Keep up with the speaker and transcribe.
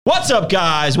What's up,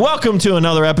 guys? Welcome to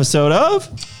another episode of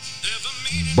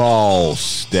Ball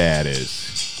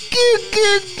Status.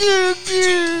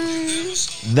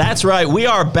 That's right. We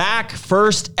are back.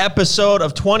 First episode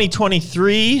of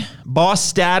 2023, Boss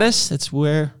Status. That's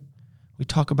where we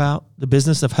talk about the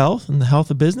business of health and the health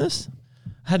of business.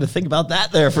 I had to think about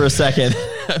that there for a second.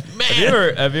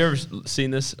 Man. Have you ever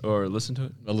seen this or listened to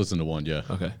it? I listened to one, yeah.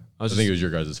 Okay. I think it was your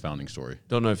guys' founding story.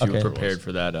 Don't know if you Okay. were prepared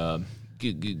for that.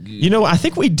 You know, I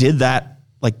think we did that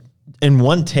like in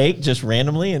one take, just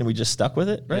randomly, and we just stuck with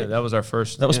it, right? Yeah, that was our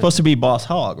first. That was supposed to be Boss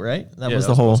Hog, right? That Yeah, was that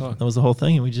the was whole. Boss Hog. That was the whole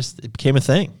thing, and it became a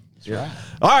thing. Yeah.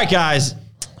 All right, guys,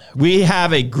 we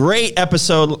have a great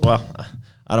episode. Well,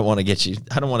 I don't want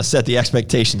to set the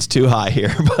expectations too high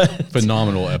here, but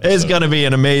Phenomenal episode. it's going to be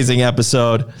an amazing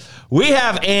episode. We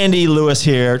have Andy Lewis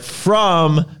here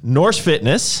from Norse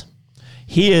Fitness.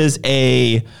 He is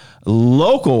a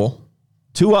local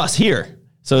to us here.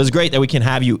 So it's great that we can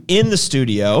have you in the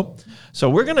studio. So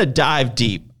we're going to dive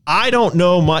deep. I don't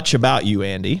know much about you,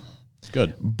 Andy.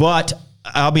 Good. But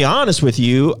I'll be honest with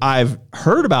you, I've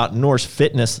heard about Norse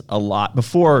Fitness a lot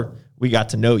before we got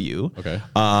to know you. Okay.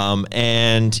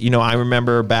 And, you know, I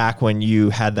remember back when you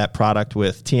had that product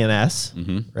with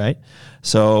TNS, right?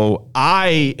 So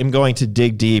I am going to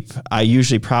dig deep. I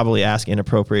usually probably ask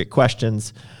inappropriate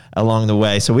questions along the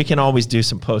way. So we can always do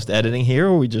some post-editing here,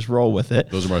 or we just roll with it.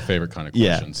 Those are my favorite kind of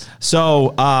questions. Yeah.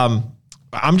 So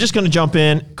I'm just going to jump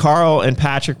in. Carl and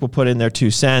Patrick will put in their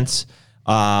 2 cents.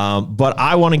 But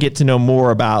I want to get to know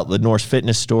more about the Norse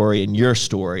Fitness story and your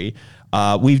story.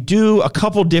 We do a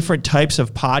couple different types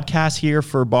of podcasts here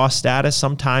for Boss Status.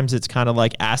 Sometimes it's kind of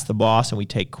like Ask the Boss and we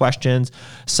take questions.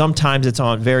 Sometimes it's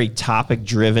on very topic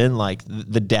driven, like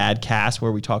the Dad Cast,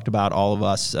 where we talked about all of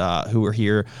us who were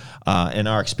here and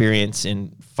our experience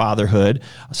in fatherhood.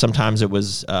 Sometimes it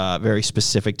was very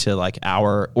specific to like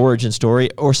our origin story,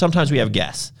 or sometimes we have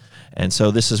guests. And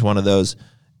so this is one of those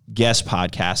guest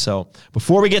podcasts. So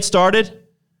before we get started,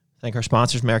 thank our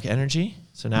sponsors, American Energy.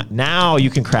 So now you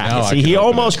can crack Now it. I See, can he open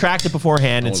almost it. cracked it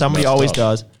beforehand, and Almost somebody messed always up.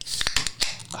 does.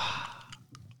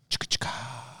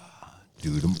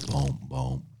 Dude, boom,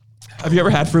 boom. Have you ever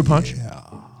had fruit punch?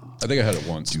 I think I had it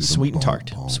once. Sweet and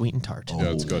tart. Sweet and tart.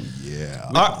 Yeah, it's good.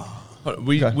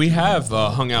 We have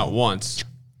hung out once.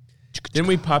 Didn't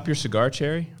we pop your cigar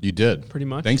cherry? You did. Pretty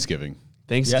much. Thanksgiving.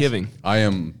 Thanksgiving. I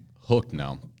am hooked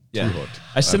now. Yeah. Too hooked.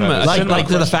 I sent him I've a- had it- Like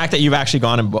to the fact that you've actually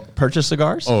gone and purchased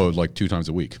cigars? Oh, like 2 times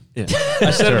a week. Yeah. I sent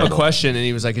him a Terrible. question, and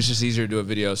he was like, "It's just easier to do a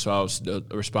video." So I was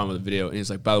respond with a video, and he's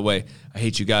like, "By the way, I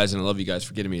hate you guys, and I love you guys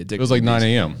for getting me addicted." It was like 9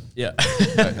 a.m. Yeah.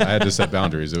 I had to set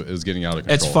boundaries. It was getting out of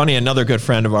control. It's funny. Another good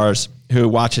friend of ours who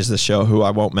watches this show, who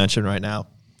I won't mention right now,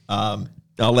 I'll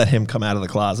let him come out of the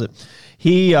closet.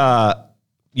 He,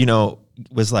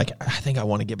 was like, I think I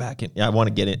want to get back in. I want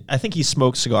to get it. I think he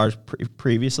smoked cigars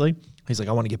previously. He's like,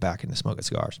 I want to get back into smoking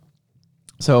cigars.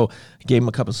 So I gave him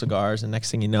a couple of cigars, and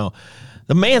next thing you know,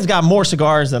 the man's got more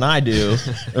cigars than I do,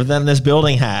 or than this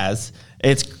building has.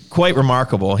 It's quite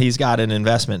remarkable. He's got an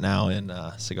investment now in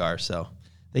cigars, so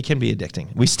they can be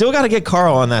addicting. We still got to get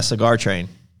Carl on that cigar train.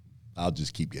 I'll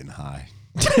just keep getting high.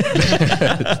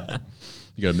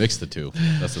 You got to mix the two.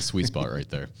 That's the sweet spot right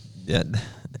there. Yeah,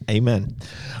 amen.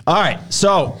 All right,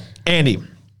 so Andy,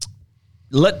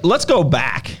 let's go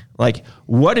back. Like,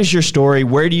 what is your story?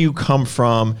 Where do you come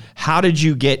from? How did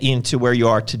you get into where you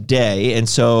are today? And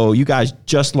so you guys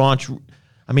just launched.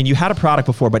 I mean, you had a product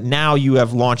before, but now you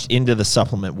have launched into the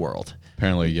supplement world.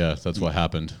 Apparently, yes, that's what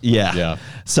happened. Yeah. Yeah.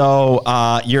 So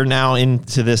you're now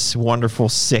into this wonderful,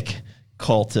 sick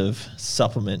cult of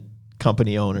supplement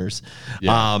company owners.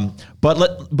 Yeah.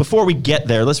 But before we get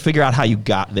there, let's figure out how you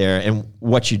got there and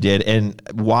what you did and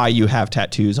why you have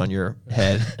tattoos on your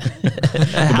head.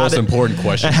 The most important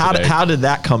question today. How did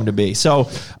that come to be?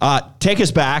 So take us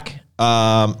back,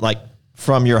 like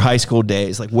from your high school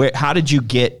days. Like how did you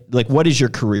get, like, what is your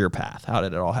career path? How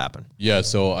did it all happen? Yeah,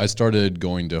 so I started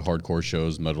going to hardcore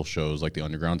shows, metal shows, like the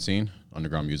underground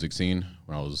music scene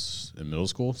when I was in middle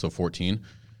school, so 14.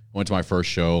 I went to my first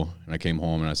show, and I came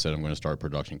home, and I said, I'm going to start a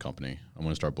production company. I'm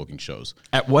going to start booking shows.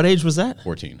 At what age was that?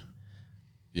 14.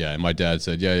 Yeah, and my dad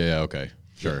said, yeah, okay,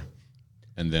 sure.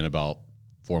 And then about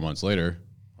 4 months later,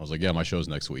 I was like, yeah, my show's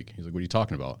next week. He's like, what are you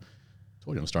talking about? I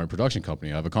told you I'm starting a production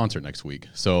company. I have a concert next week.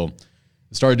 So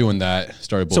I started doing that,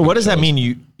 started booking So what does that shows.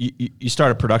 mean? You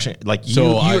started production, like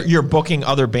So you're booking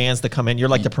other bands that come in. You're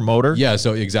like the promoter. Yeah,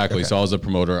 so exactly. Okay. So I was a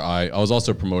promoter. I was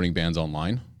also promoting bands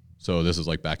online. So this is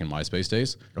like back in MySpace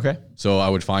days. Okay. So I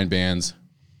would find bands,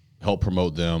 help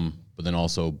promote them, but then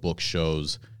also book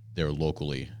shows there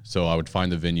locally. So I would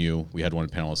find the venue. We had one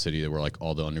in Panama City where like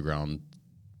all the underground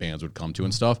bands would come to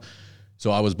and stuff. So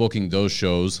I was booking those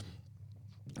shows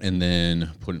and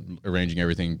then arranging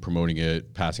everything, promoting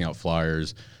it, passing out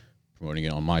flyers, promoting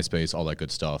it on MySpace, all that good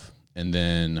stuff. And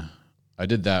then I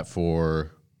did that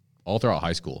for all throughout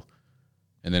high school.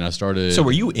 And then I started. So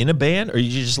were you in a band, or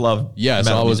you just love? Yeah,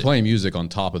 so I was music? playing music on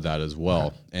top of that as well.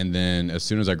 Okay. And then as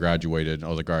soon as I graduated, I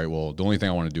was like, all right, well, the only thing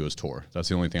I want to do is tour. That's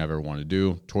the only thing I've ever wanted to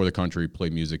do. Tour the country, play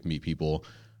music, meet people,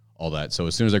 all that. So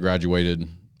as soon as I graduated,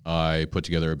 I put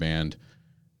together a band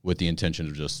with the intention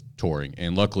of just touring.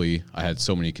 And luckily, I had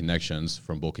so many connections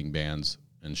from booking bands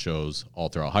and shows all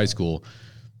throughout high school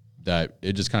that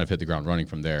it just kind of hit the ground running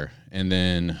from there. And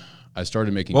then I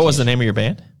started making. What was the name of your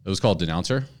band? It was called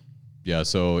Denouncer. Yeah,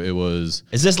 so it was.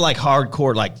 Is this like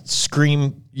hardcore, like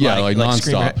scream? Yeah, like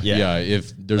nonstop. Scream, yeah,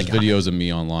 if there's like, videos of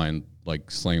me online,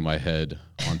 like slinging my head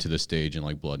onto the stage and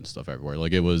like blood and stuff everywhere.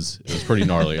 Like it was pretty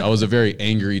gnarly. I was a very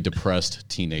angry, depressed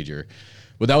teenager,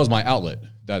 but that was my outlet.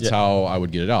 That's how I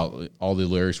would get it out. All the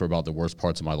lyrics were about the worst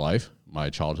parts of my life, my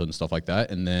childhood and stuff like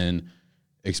that, and then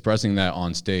expressing that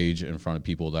on stage in front of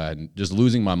people that had, just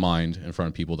losing my mind in front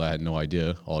of people that had no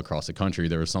idea all across the country.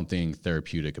 There was something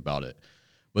therapeutic about it.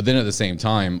 But then at the same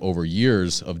time, over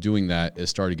years of doing that, it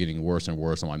started getting worse and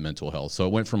worse on my mental health. So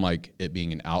it went from like it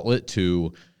being an outlet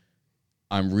to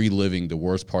I'm reliving the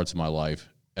worst parts of my life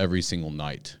every single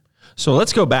night. So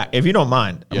let's go back. If you don't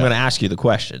mind, I'm going to ask you the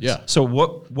questions. Yeah. So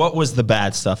what was the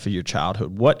bad stuff of your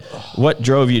childhood? What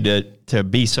drove you to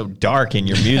be so dark in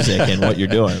your music and what you're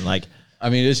doing? Like, I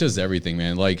mean, it's just everything,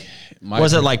 man. Like,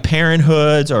 was it like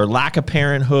parenthoods or lack of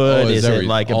parenthood? Is it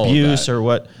like abuse or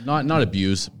what? Not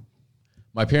abuse.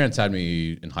 My parents had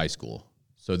me in high school,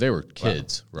 so they were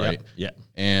kids, right? Yeah.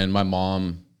 And my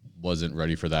mom wasn't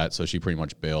ready for that, so she pretty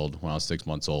much bailed when I was 6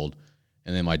 months old.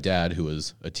 And then my dad, who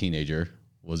was a teenager,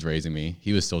 was raising me.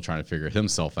 He was still trying to figure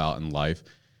himself out in life.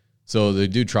 So the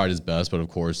dude tried his best, but of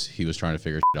course he was trying to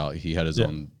figure shit out. He had his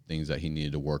own things that he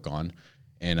needed to work on.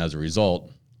 And as a result,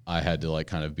 I had to like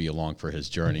kind of be along for his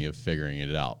journey of figuring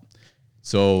it out.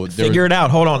 So figure it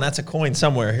out. Hold on, that's a coin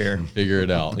somewhere here. Figure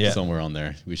it out somewhere on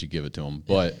there. We should give it to him.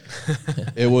 But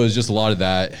it was just a lot of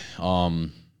that.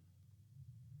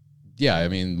 Yeah, I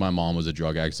mean, my mom was a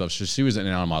drug addict stuff. She was in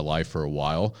and out of my life for a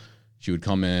while. She would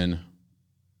come in,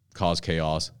 cause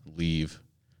chaos, leave.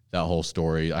 That whole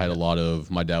story. I had a lot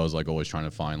of. My dad was like always trying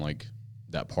to find like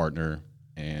that partner,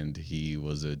 and he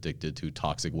was addicted to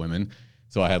toxic women.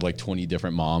 So I had like 20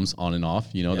 different moms on and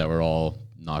off, that were all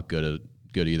not good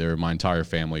either. My entire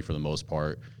family, for the most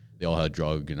part, they all had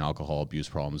drug and alcohol abuse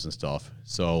problems and stuff.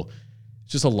 So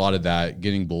just a lot of that,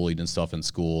 getting bullied and stuff in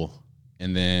school.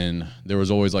 And then there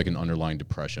was always like an underlying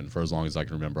depression for as long as I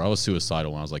can remember. I was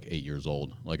suicidal when I was like 8 years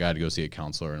old. Like I had to go see a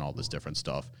counselor and all this different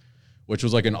stuff, which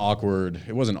was like it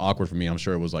wasn't awkward for me. I'm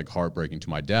sure it was like heartbreaking to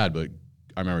my dad, but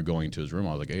I remember going to his room.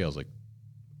 I was like,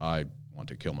 I want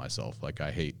to kill myself. Like I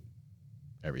hate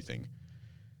everything.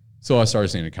 So I started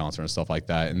seeing a counselor and stuff like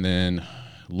that. And then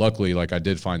luckily, like I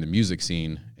did find the music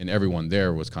scene, and everyone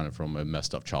there was kind of from a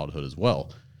messed up childhood as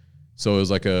well. So it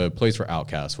was like a place for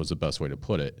outcasts was the best way to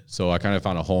put it. So I kind of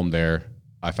found a home there.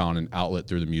 I found an outlet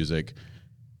through the music,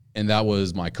 and that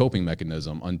was my coping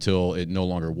mechanism until it no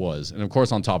longer was. And of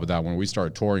course, on top of that, when we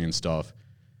started touring and stuff,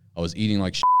 I was eating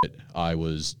like shit. I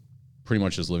was pretty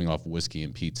much just living off whiskey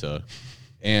and pizza.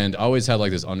 And I always had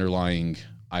like this underlying,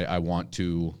 I want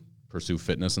to pursue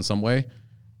fitness in some way.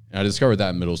 And I discovered that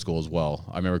in middle school as well.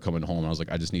 I remember coming home and I was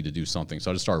like, I just need to do something.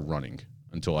 So I just started running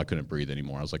until I couldn't breathe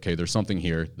anymore. I was like, hey, there's something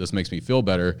here. This makes me feel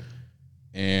better.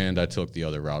 And I took the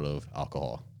other route of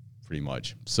alcohol pretty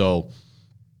much. So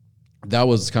that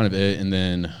was kind of it. And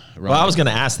then I was going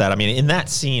to ask that. I mean, in that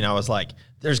scene, I was like,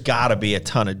 there's got to be a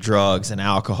ton of drugs and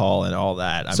alcohol and all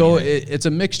that. It's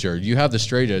a mixture. You have the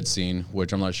straight edge scene,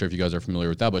 which I'm not sure if you guys are familiar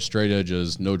with that, but straight edge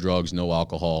is no drugs, no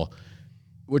alcohol,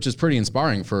 which is pretty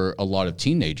inspiring for a lot of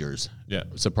teenagers. Yeah.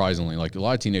 Surprisingly, like a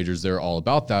lot of teenagers, they're all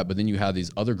about that. But then you have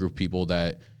these other group of people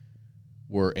that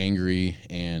were angry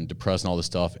and depressed and all this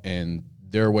stuff. And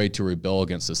their way to rebel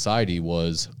against society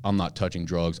was, I'm not touching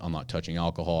drugs. I'm not touching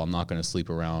alcohol. I'm not going to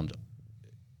sleep around.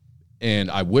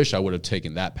 And I wish I would have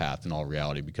taken that path in all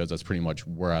reality, because that's pretty much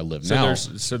where I live now.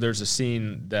 So there's a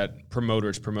scene that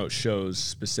promoters promote shows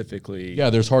specifically.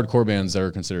 Yeah, there's hardcore bands that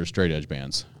are considered straight edge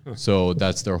bands. So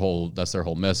that's their whole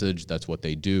message. That's what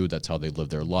they do. That's how they live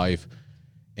their life.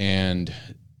 And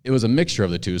it was a mixture of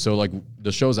the two. So like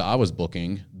the shows that I was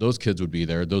booking, those kids would be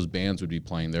there, those bands would be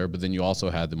playing there, but then you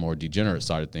also had the more degenerate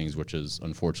side of things, which is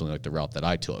unfortunately like the route that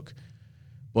I took.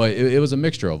 But it was a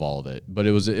mixture of all of it. But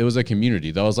it was a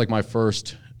community. That was like my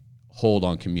first hold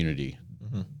on community.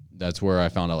 Mm-hmm. That's where I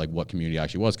found out like what community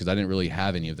actually was, because I didn't really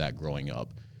have any of that growing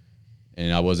up.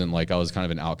 And I wasn't like, I was kind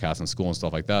of an outcast in school and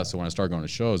stuff like that. So when I started going to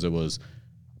shows, it was,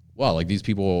 wow, like these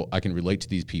people, I can relate to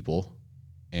these people.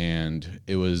 And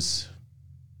it was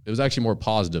actually more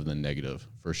positive than negative,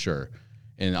 for sure.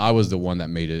 And I was the one that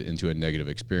made it into a negative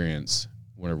experience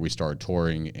whenever we started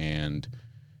touring, and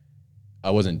I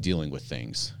wasn't dealing with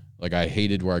things. Like, I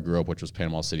hated where I grew up, which was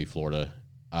Panama City, Florida.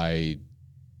 I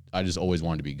just always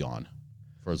wanted to be gone.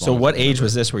 For as So long as what I age remember.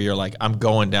 was this where you're like, I'm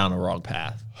going down a wrong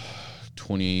path?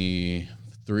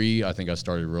 23, I think I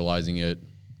started realizing it,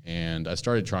 and I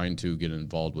started trying to get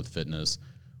involved with fitness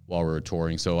while we were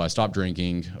touring. So I stopped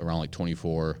drinking around like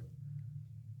 24,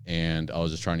 and I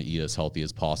was just trying to eat as healthy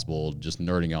as possible, just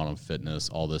nerding out on fitness,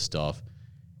 all this stuff.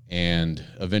 And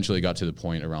eventually got to the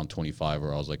point around 25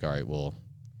 where I was like, all right, well,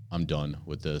 I'm done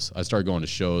with this. I started going to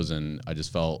shows, and I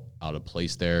just felt out of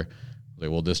place there. Like,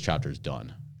 well, this chapter's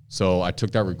done. So I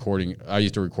took that recording. I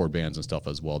used to record bands and stuff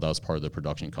as well. That was part of the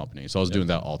production company. So I was doing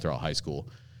that all throughout high school.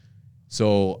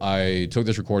 So I took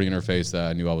this recording interface that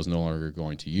I knew I was no longer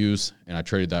going to use, and I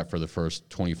traded that for the first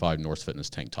 25 Norse Fitness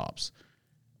tank tops.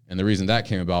 And the reason that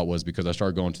came about was because I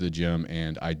started going to the gym,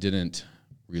 and I didn't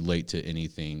relate to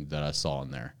anything that I saw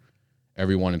in there.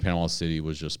 Everyone in Panama City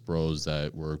was just bros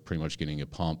that were pretty much getting a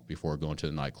pump before going to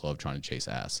the nightclub trying to chase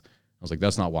ass. I was like,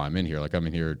 that's not why I'm in here. Like, I'm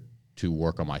in here to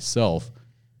work on myself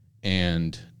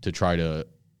and to try to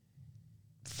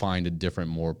find a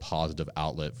different, more positive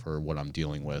outlet for what I'm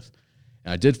dealing with.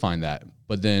 And I did find that,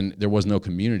 but then there was no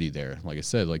community there. Like I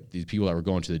said, like these people that were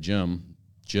going to the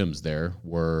gyms there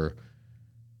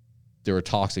they were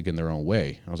toxic in their own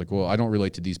way. I was like, well, I don't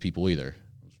relate to these people either.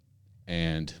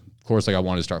 And of course, like I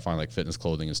wanted to start finding like fitness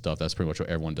clothing and stuff. That's pretty much what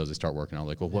everyone does. They start working out.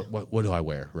 Like, well, what do I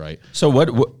wear, right? So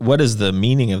what is the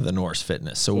meaning of the Norse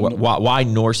fitness? So why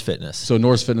Norse fitness? So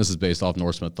Norse fitness is based off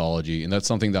Norse mythology, and that's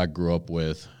something that I grew up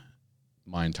with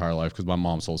my entire life because my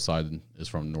mom's whole side is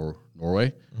from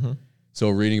Norway. Mm-hmm. So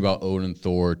reading about Odin,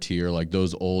 Thor, Tyr, like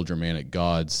those old Germanic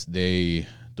gods, those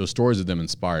stories of them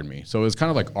inspired me. So it was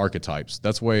kind of like archetypes.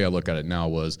 That's the way I look at it now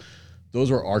was those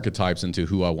were archetypes into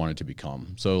who I wanted to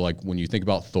become. So like when you think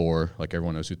about Thor, like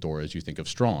everyone knows who Thor is, you think of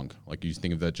strong. Like you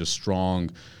think of that just strong,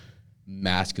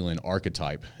 masculine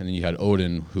archetype. And then you had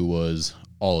Odin, who was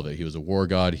all of it. He was a war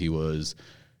god. He was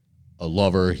a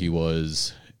lover. He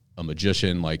was a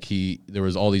magician. Like there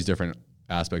was all these different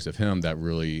aspects of him that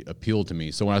really appealed to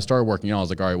me. So when I started working out, I was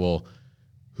like, all right, well,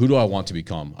 who do I want to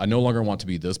become? I no longer want to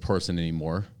be this person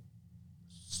anymore.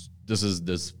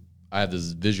 I have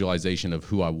this visualization of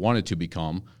who I wanted to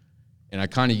become, and I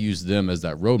kind of used them as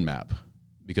that roadmap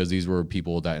because these were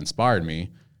people that inspired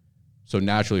me. So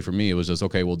naturally for me, it was just,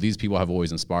 okay, well, these people have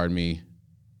always inspired me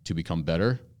to become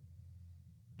better.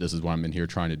 This is what I'm in here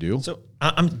trying to do. So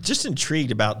I'm just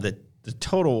intrigued about the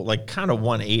total, like kind of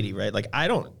 180, right? Like I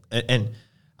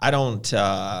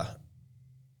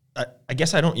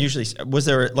guess I don't usually, was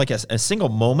there like a single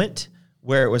moment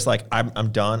where it was like,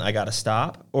 I'm done, I got to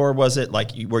stop? Or was it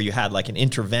like where you had like an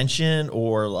intervention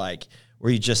or like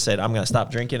where you just said, I'm going to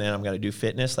stop drinking and I'm going to do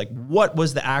fitness? Like what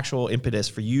was the actual impetus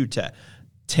for you to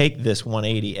take this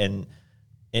 180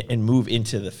 and move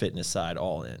into the fitness side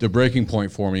all in? The breaking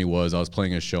point for me was I was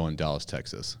playing a show in Dallas,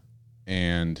 Texas,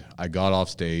 and I got off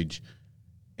stage,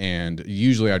 and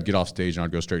usually I'd get off stage and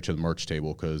I'd go straight to the merch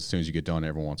table because as soon as you get done,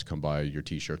 everyone wants to come buy your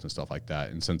T-shirts and stuff like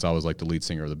that. And since I was like the lead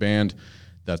singer of the band,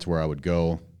 that's where I would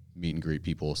go, meet and greet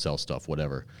people, sell stuff,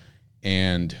 whatever.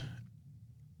 And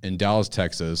in Dallas,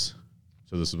 Texas,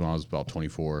 so this is when I was about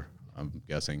 24, I'm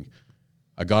guessing,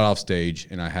 I got off stage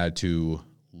and I had to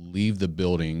leave the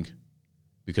building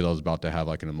because I was about to have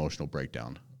like an emotional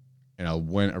breakdown. And I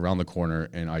went around the corner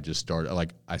and I just started,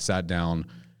 like, I sat down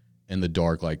in the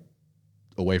dark, like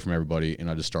away from everybody, and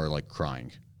I just started like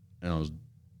crying. And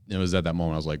it was at that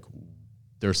moment I was like,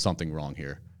 there's something wrong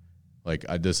here. Like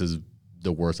this is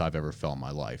the worst I've ever felt in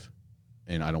my life,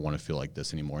 and I don't want to feel like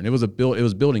this anymore. And it was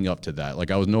building up to that.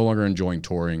 Like I was no longer enjoying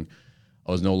touring.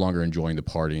 I was no longer enjoying the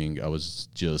partying. I was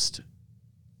just,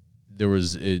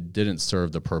 it didn't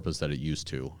serve the purpose that it used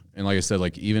to. And like I said,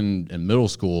 like even in middle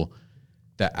school,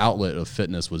 that outlet of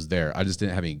fitness was there. I just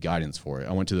didn't have any guidance for it.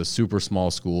 I went to the super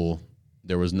small school.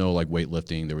 There was no like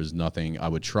weightlifting. There was nothing. I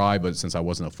would try, but since I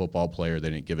wasn't a football player, they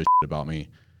didn't give a shit about me,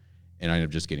 and I ended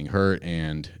up just getting hurt.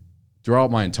 And throughout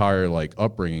my entire like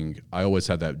upbringing, I always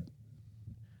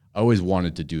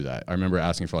wanted to do that. I remember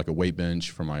asking for like a weight bench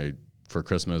for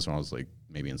Christmas when I was like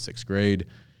maybe in 6th grade,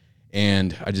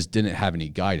 and I just didn't have any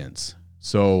guidance.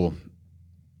 So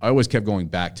I always kept going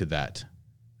back to that.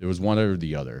 There was one or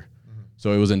the other. Mm-hmm.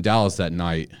 So it was in Dallas that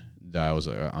night that I was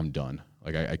like, I'm done.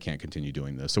 Like I can't continue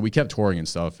doing this. So we kept touring and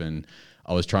stuff, and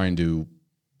I was trying to,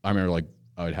 I remember like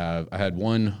I had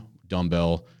one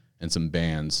dumbbell and some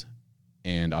bands,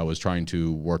 and I was trying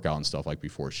to work out and stuff like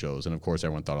before shows. And of course,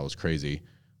 everyone thought I was crazy.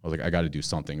 I was like, I got to do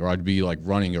something, or I'd be like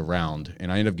running around.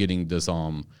 And I ended up getting this.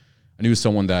 I knew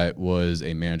someone that was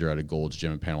a manager at a Gold's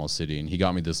Gym in Panama City, and he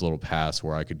got me this little pass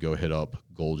where I could go hit up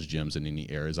Gold's Gyms in any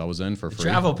areas I was in for free.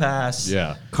 Travel pass.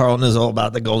 Yeah. Carl knows all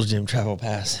about the Gold's Gym travel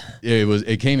pass.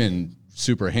 It came in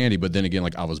super handy, but then again,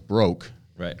 like I was broke.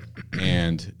 Right.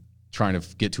 And trying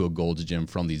to get to a Gold's Gym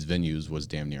from these venues was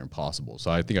damn near impossible. So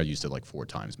I think I used it like 4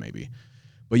 times maybe.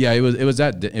 But yeah, it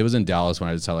was in Dallas when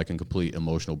I just had like a complete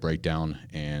emotional breakdown,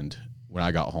 and when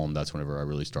I got home, that's whenever I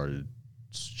really started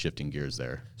shifting gears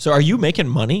there. So are you making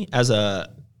money as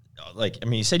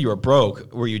you said you were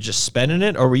broke. Were you just spending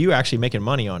it, or were you actually making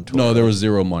money on tour? No, there was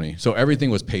zero money. So everything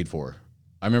was paid for.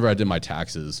 I remember I did my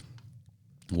taxes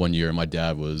one year, and my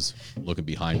dad was looking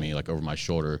behind me, like over my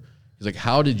shoulder. He's like,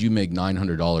 how did you make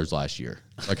 $900 last year?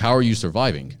 Like, how are you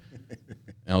surviving? And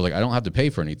I was like, I don't have to pay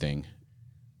for anything.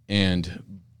 And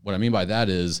what I mean by that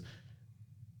is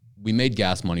we made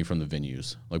gas money from the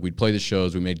venues. Like, we'd play the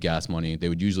shows, we made gas money. They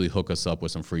would usually hook us up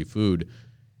with some free food.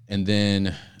 And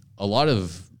then a lot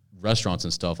of restaurants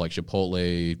and stuff like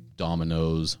Chipotle,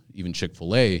 Domino's, even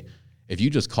Chick-fil-A, if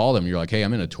you just call them, you're like, hey,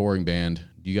 I'm in a touring band.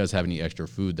 Do you guys have any extra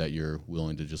food that you're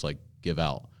willing to just like give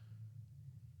out?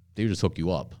 They would just hook you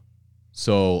up.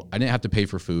 So I didn't have to pay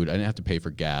for food. I didn't have to pay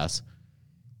for gas.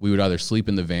 We would either sleep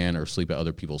in the van or sleep at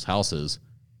other people's houses.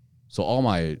 So all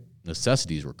my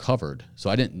necessities were covered. So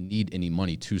I didn't need any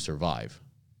money to survive.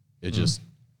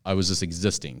 I was just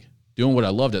existing, doing what I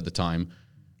loved at the time,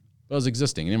 but I was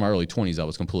existing. And in my early 20s, I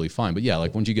was completely fine. But yeah,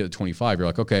 like once you get to 25, you're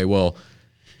like, okay, well,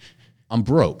 I'm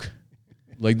broke.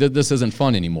 Like this isn't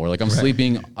fun anymore. Like I'm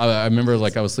sleeping. I remember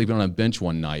like I was sleeping on a bench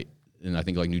one night in I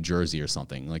think like New Jersey or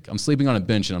something. Like I'm sleeping on a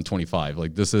bench and I'm 25.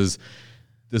 Like this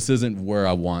isn't where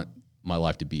I want my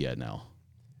life to be at now.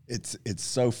 It's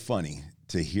so funny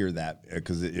to hear that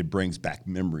because it brings back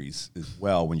memories as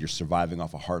well when you're surviving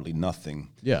off of hardly nothing.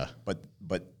 Yeah. But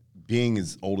being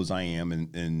as old as I am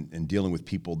and dealing with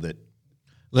people that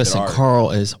Listen,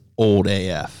 Carl is old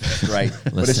AF. Right.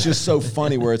 But it's just so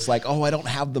funny where it's like, oh, I don't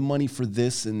have the money for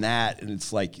this and that. And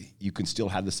it's like you can still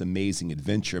have this amazing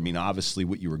adventure. I mean, obviously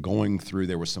what you were going through,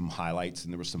 there were some highlights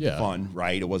and there was some fun,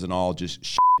 right? It wasn't all just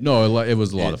shit. No, it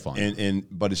was a lot of fun.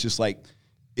 But it's just like,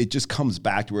 it just comes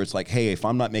back to where it's like, hey, if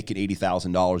I'm not making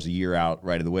 $80,000 a year out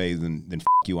right of the way, then f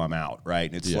you, I'm out, right?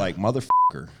 And it's like,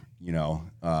 motherfucker.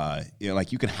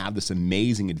 Like you can have this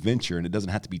amazing adventure, and it doesn't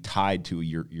have to be tied to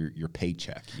your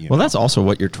paycheck. Well, that's also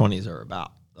what your 20s are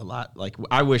about. A lot. Like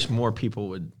I wish more people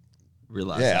would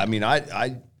realize. Yeah, that. I mean,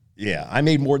 I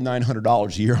made more than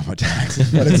 $900 a year on my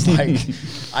taxes, but it's like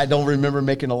I don't remember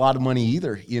making a lot of money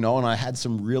either. And I had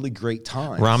some really great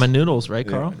times. Ramen noodles, right,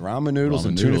 Carl? Yeah, ramen noodles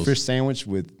and tuna fish sandwich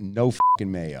with no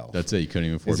fucking mayo. That's it. You couldn't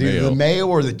even afford it's either mayo. The mayo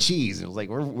or the cheese. It was like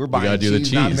we're buying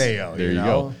cheese, not mayo. There you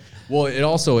go. Well,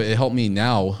 it helped me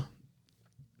now,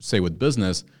 say with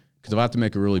business, because if I have to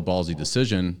make a really ballsy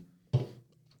decision,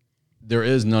 there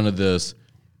is none of this.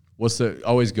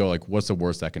 Always go like, what's the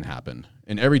worst that can happen?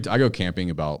 And I go camping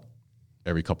about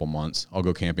every couple months. I'll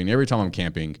go camping. Every time I'm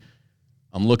camping,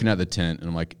 I'm looking at the tent and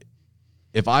I'm like,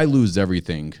 if I lose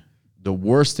everything, the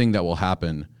worst thing that will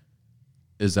happen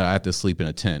is that I have to sleep in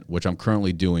a tent, which I'm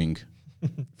currently doing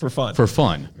for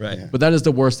fun. Right. Yeah. But that is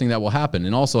the worst thing that will happen.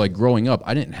 And also like growing up,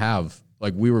 I didn't have,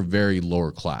 like we were very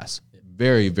lower class,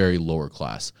 very, very lower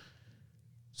class.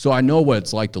 So I know what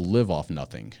it's like to live off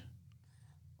nothing.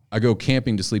 I go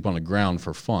camping to sleep on the ground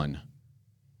for fun.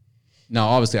 Now,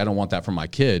 obviously I don't want that for my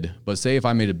kid, but say if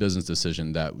I made a business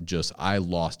decision that I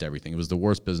lost everything. It was the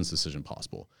worst business decision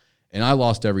possible. And I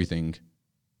lost everything.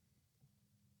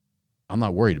 I'm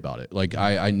not worried about it. Like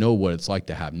I know what it's like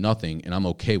to have nothing, and I'm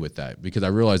okay with that because I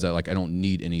realize that like I don't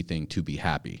need anything to be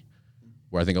happy.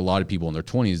 Where I think a lot of people in their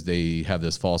 20s, they have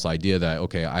this false idea that,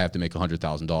 okay, I have to make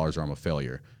 $100,000 or I'm a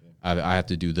failure. I have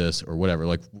to do this or whatever.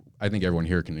 Like I think everyone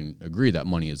here can agree that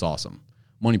money is awesome.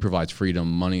 Money provides freedom.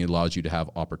 Money allows you to have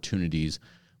opportunities.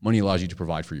 Money allows you to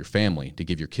provide for your family, to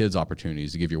give your kids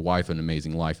opportunities, to give your wife an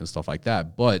amazing life and stuff like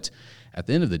that. But at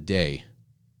the end of the day,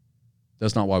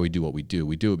 that's not why we do what we do.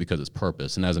 We do it because it's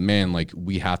purpose. And as a man, like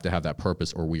we have to have that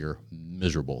purpose or we are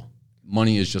miserable.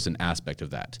 Money is just an aspect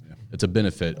of that. Yeah. It's a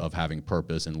benefit of having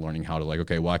purpose and learning how to like,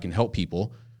 okay, well, I can help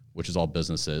people, which is all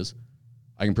business is.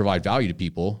 I can provide value to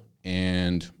people.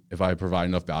 And if I provide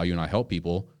enough value and I help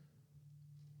people,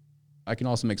 I can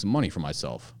also make some money for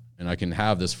myself. And I can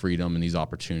have this freedom and these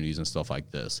opportunities and stuff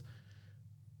like this.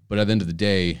 But at the end of the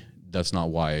day, that's not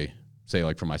why, say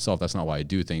like for myself, that's not why I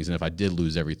do things. And if I did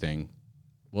lose everything,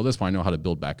 well, this point I know how to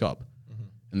build back up. Mm-hmm.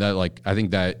 And that, like, I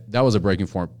think that was a breaking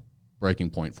breaking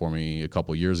point for me a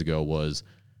couple years ago was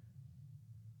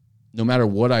no matter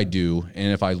what I do,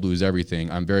 and if I lose everything,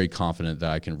 I'm very confident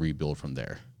that I can rebuild from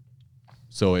there.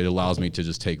 So it allows me to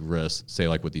just take risks, say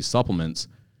like with these supplements,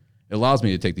 it allows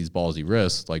me to take these ballsy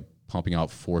risks, like pumping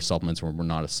out 4 supplements when we're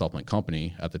not a supplement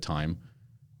company at the time.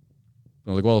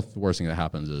 I'm like, well, the worst thing that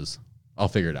happens is I'll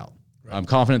figure it out. Right. I'm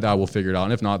confident that I will figure it out.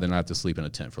 And if not, then I have to sleep in a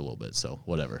tent for a little bit. So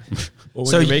whatever. Well,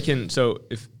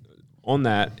 if on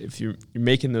that, if you're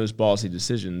making those ballsy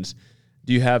decisions,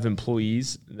 do you have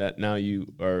employees that now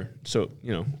you are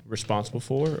responsible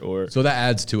for, or? So that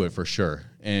adds to it for sure.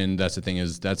 And that's the thing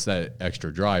is that's that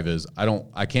extra drive is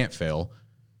I can't fail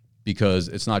because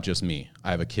it's not just me. I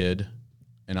have a kid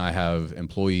and I have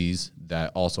employees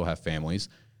that also have families.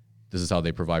 This is how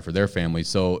they provide for their families.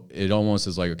 So it almost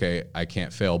is like, okay, I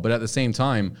can't fail. But at the same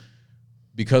time,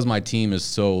 because my team is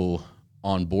so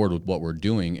on board with what we're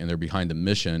doing and they're behind the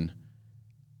mission,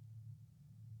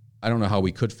 I don't know how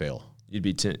we could fail. You'd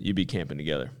be camping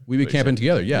together. We'd be camping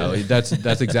together. Yeah. Like that's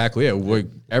exactly it.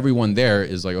 Everyone there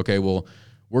is like, okay, well,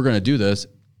 we're going to do this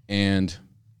and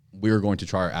we're going to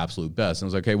try our absolute best. And I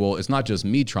was like, okay, well, it's not just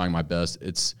me trying my best.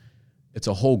 It's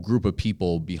a whole group of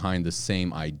people behind the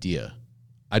same idea.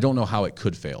 I don't know how it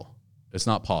could fail. It's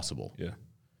not possible. Yeah.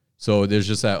 So there's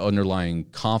just that underlying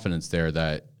confidence there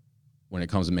that when it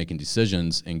comes to making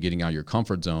decisions and getting out of your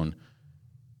comfort zone,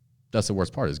 that's the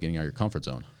worst part is getting out of your comfort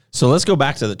zone. So let's go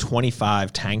back to the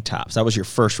 25 tank tops. That was your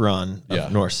first run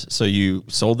of Norse. So you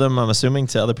sold them, I'm assuming,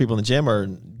 to other people in the gym or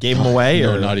gave them away?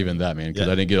 No, not even that, man, because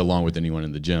I didn't get along with anyone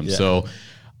in the gym. Yeah. So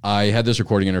I had this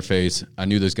recording interface. I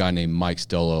knew this guy named Mike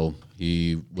Stello.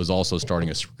 He was also starting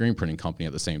a screen printing company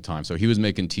at the same time. So he was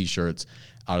making T-shirts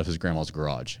out of his grandma's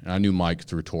garage. And I knew Mike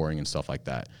through touring and stuff like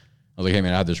that. I was like, hey,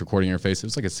 man, I had this recording interface. It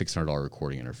was like a $600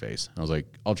 recording interface. And I was like,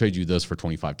 I'll trade you this for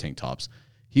 25 tank tops.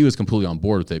 He was completely on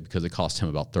board with it because it cost him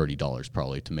about $30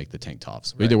 probably to make the tank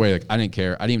tops. But either way, like, I didn't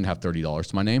care. I didn't even have $30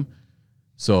 to my name.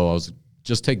 So I was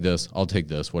just take this. I'll take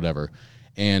this, whatever.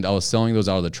 And I was selling those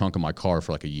out of the trunk of my car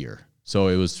for like a year. So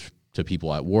it was to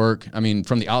people at work. I mean,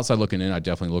 from the outside looking in, I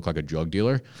definitely looked like a drug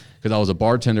dealer because I was a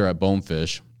bartender at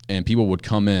Bonefish and people would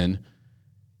come in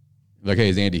like, hey,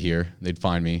 is Andy here? They'd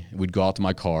find me. We'd go out to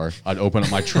my car. I'd open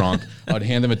up my trunk. I'd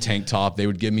hand them a tank top. They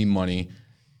would give me money.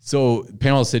 So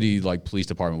Panama City police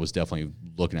department was definitely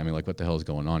looking at me like, what the hell is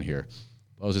going on here?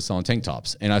 I was just selling tank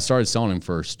tops. And I started selling them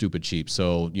for stupid cheap.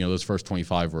 So, those first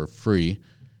 25 were free.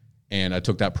 And I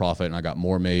took that profit and I got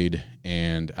more made.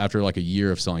 And after like a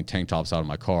year of selling tank tops out of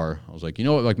my car, I was like, you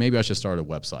know what? Like maybe I should start a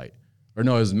website. Or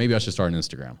no, maybe I should start an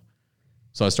Instagram.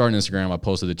 So I started an Instagram. I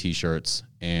posted the T-shirts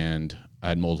and I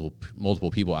had multiple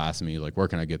people asking me like, where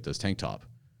can I get this tank top?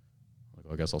 Like,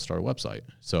 well, I guess I'll start a website.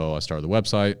 So I started the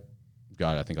website.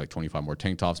 Got, I think, like 25 more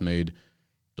tank tops made.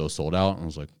 Those sold out. And I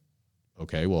was like,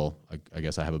 okay, well, I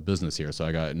guess I have a business here. So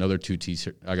I got another 2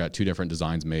 T-shirts. I got 2 different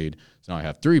designs made. So now I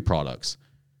have 3 products.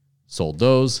 Sold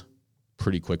those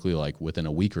pretty quickly, like within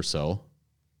a week or so.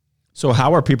 So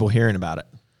how are people hearing about it?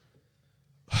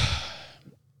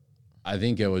 I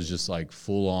think it was just like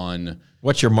full on.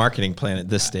 What's your marketing plan at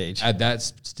this stage? At that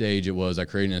stage, it was I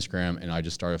created an Instagram and I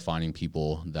just started finding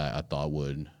people that I thought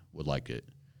would like it.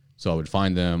 So I would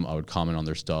find them, I would comment on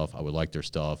their stuff, I would like their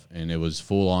stuff, and it was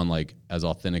full on like as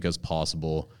authentic as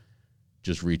possible,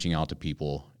 just reaching out to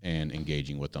people and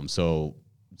engaging with them. So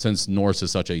since Norse is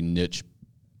such a niche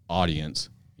audience,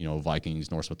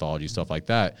 Vikings, Norse mythology, stuff like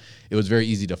that, it was very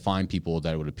easy to find people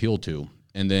that it would appeal to.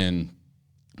 And then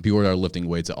people that are lifting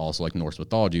weights that also like Norse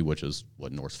mythology, which is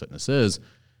what Norse Fitness is,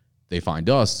 they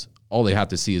find us, all they have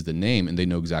to see is the name and they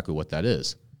know exactly what that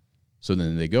is. So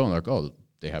then they go and they're like, oh,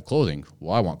 they have clothing.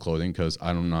 Well, I want clothing because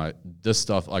this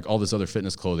stuff, like all this other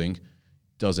fitness clothing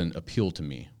doesn't appeal to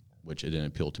me, which it didn't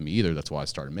appeal to me either. That's why I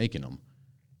started making them.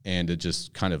 And it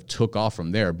just kind of took off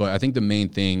from there. But I think the main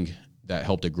thing that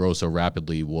helped it grow so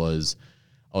rapidly was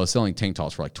I was selling tank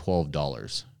tops for like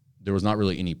 $12. There was not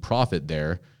really any profit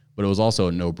there, but it was also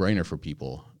a no-brainer for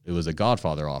people. It was a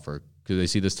Godfather offer because they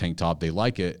see this tank top, they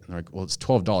like it, and they're like, well, it's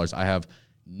 $12. I have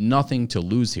nothing to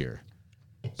lose here.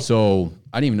 So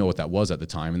I didn't even know what that was at the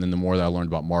time. And then the more that I learned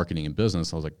about marketing and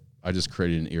business, I was like, I just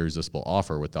created an irresistible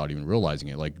offer without even realizing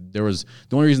it. Like the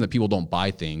only reason that people don't buy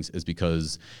things is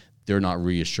because they're not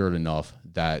reassured enough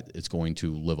that it's going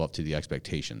to live up to the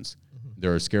expectations. Mm-hmm.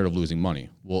 They're scared of losing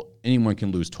money. Well, anyone can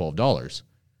lose $12.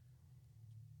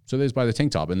 So they just buy the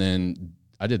tank top. And then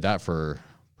I did that for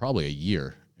probably a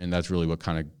year. And that's really what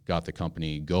kind of got the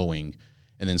company going.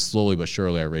 And then slowly but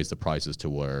surely I raised the prices to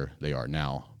where they are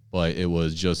now. But it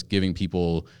was just giving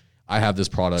people, I have this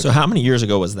product. So how many years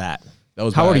ago was that? That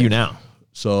was how old are you now?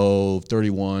 So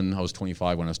 31, I was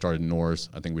 25 when I started Norse.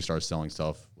 I think we started selling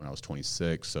stuff when I was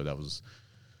 26. So that was,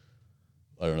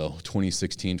 I don't know,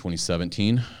 2016,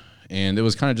 2017. And it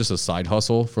was kind of just a side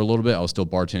hustle for a little bit. I was still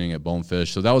bartending at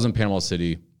Bonefish. So that was in Panama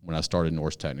City when I started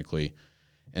Norse technically.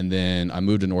 And then I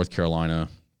moved to North Carolina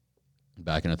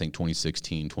back in, I think,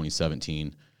 2016,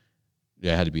 2017.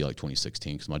 Yeah, it had to be like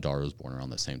 2016 because my daughter was born around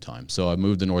that same time. So I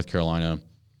moved to North Carolina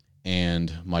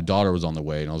and my daughter was on the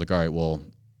way. And I was like, all right, well,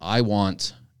 I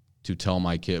want to tell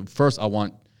my kid. First, I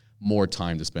want more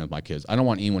time to spend with my kids. I don't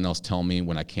want anyone else telling me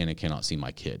when I can and cannot see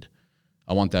my kid.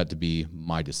 I want that to be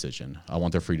my decision. I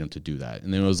want their freedom to do that.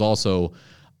 And then it was also,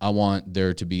 I want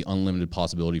there to be unlimited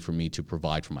possibility for me to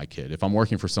provide for my kid. If I'm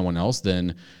working for someone else,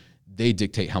 then they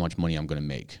dictate how much money I'm going to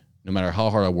make. No matter how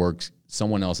hard I work,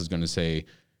 someone else is going to say,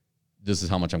 this is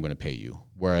how much I'm going to pay you.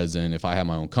 Whereas if I have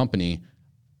my own company,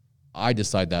 I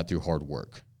decide that through hard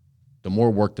work. The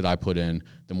more work that I put in,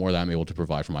 the more that I'm able to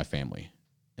provide for my family.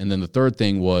 And then the third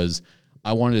thing was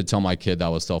I wanted to tell my kid that I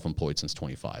was self-employed since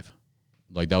 25.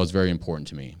 Like that was very important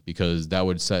to me because that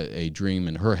would set a dream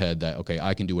in her head that, okay,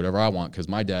 I can do whatever I want because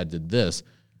my dad did this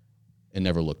and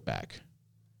never looked back.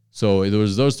 So there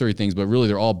was those three things, but really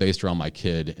they're all based around my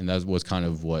kid. And that was kind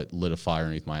of what lit a fire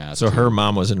underneath my ass. So her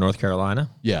mom was in North Carolina?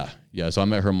 Yeah. Yeah. So I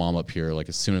met her mom up here. Like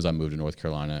as soon as I moved to North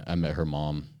Carolina, I met her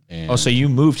mom. And so you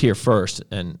moved here first,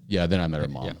 and yeah, then I met her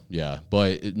mom. Yeah.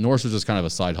 But Norse was just kind of a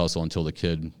side hustle until the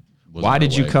kid was why on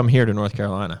did her you way. come here to North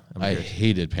Carolina? I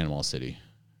hated Panama City.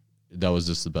 That was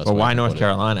just the best. Or way why I could North put it.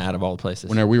 Carolina out of all the places?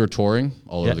 Whenever we were touring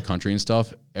all Yeah. over the country and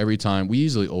stuff, every time we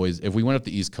usually always, if we went up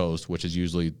the East Coast, which is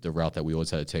usually the route that we always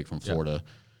had to take from Florida,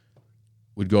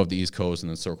 we'd go up the East Coast and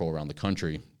then circle around the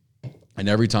country. And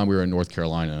every time we were in North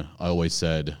Carolina, I always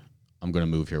said, I'm going to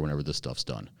move here whenever this stuff's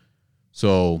done.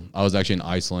 So I was actually in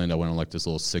Iceland. I went on like this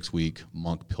little 6-week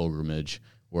monk pilgrimage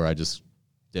where I just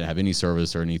didn't have any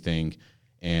service or anything.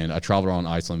 And I traveled around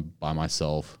Iceland by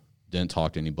myself, didn't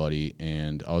talk to anybody.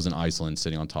 And I was in Iceland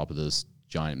sitting on top of this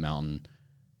giant mountain,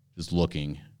 just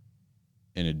looking.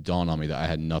 And it dawned on me that I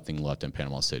had nothing left in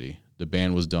Panama City. The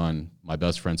band was done. My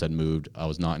best friends had moved. I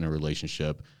was not in a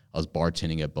relationship. I was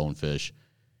bartending at Bonefish.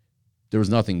 There was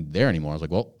nothing there anymore. I was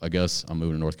like, well, I guess I'm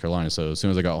moving to North Carolina. So as soon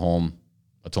as I got home,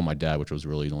 I told my dad, which was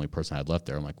really the only person I had left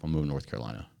there, I'm like, I'm moving to North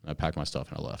Carolina. And I packed my stuff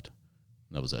and I left.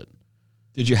 And that was it.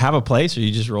 Did you have a place, or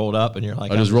you just rolled up and you're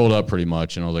like? I just rolled up pretty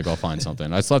much, and I was like, I'll find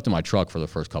something. I slept in my truck for the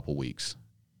first couple weeks,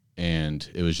 and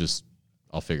it was just,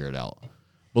 I'll figure it out.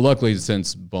 But luckily,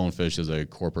 since Bonefish is a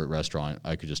corporate restaurant,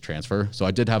 I could just transfer. So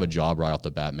I did have a job right off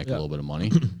the bat, make a little bit of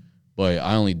money. But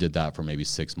I only did that for maybe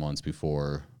 6 months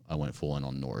before I went full in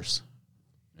on Norse.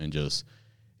 And just,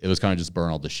 it was kind of just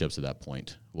burn all the ships at that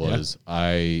point. Was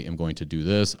I am going to do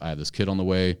this. I have this kid on the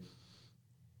way.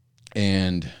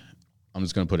 And I'm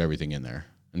just going to put everything in there.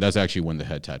 And that's actually when the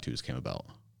head tattoos came about,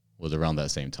 was around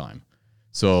that same time.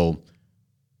 So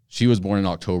she was born in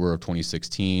October of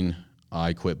 2016.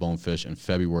 I quit Bonefish in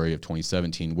February of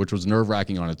 2017, which was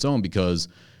nerve-wracking on its own because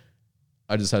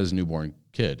I just had this newborn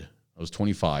kid. I was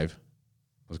 25.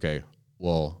 Okay,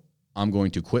 well, I'm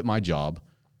going to quit my job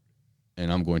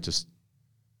and I'm going to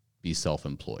be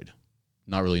self-employed,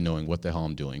 not really knowing what the hell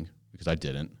I'm doing because I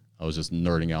didn't. I was just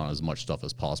nerding out on as much stuff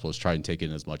as possible. I was trying to take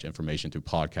in as much information through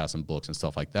podcasts and books and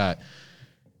stuff like that.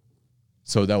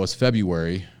 So that was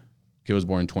February. Kid was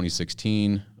born in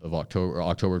 2016 of October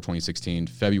 2016.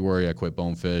 February, I quit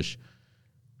Bonefish.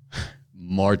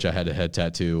 March, I had a head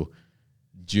tattoo.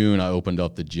 June, I opened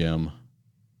up the gym.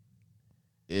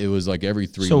 It was like every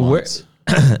 3 months.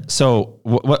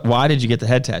 Why did you get the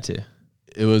head tattoo?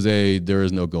 It was there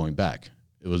is no going back.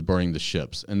 It was burning the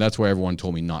ships. And that's why everyone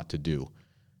told me not to do.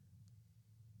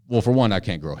 Well, for one, I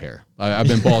can't grow hair. I've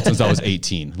been bald since I was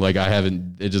 18. Like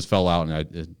it just fell out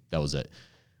and that was it.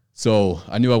 So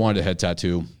I knew I wanted a head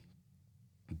tattoo,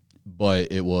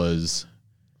 but it was,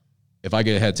 if I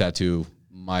get a head tattoo,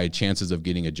 my chances of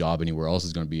getting a job anywhere else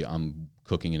is going to be I'm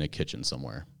cooking in a kitchen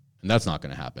somewhere. And that's not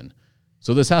going to happen.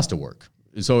 So this has to work.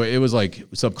 So it was like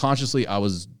subconsciously I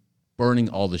was burning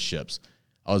all the ships.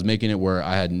 I was making it where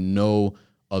I had no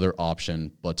other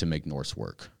option but to make Norse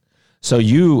work. So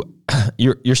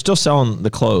you're still selling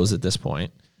the clothes at this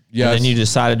point. Yes. And then you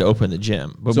decided to open the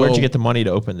gym. But where'd you get the money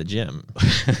to open the gym?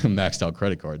 Maxed out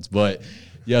credit cards. But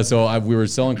yeah, so we were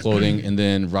selling clothing, and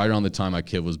then right around the time my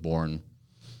kid was born,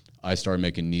 I started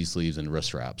making knee sleeves and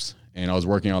wrist wraps. And I was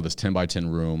working on this 10 by 10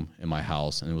 room in my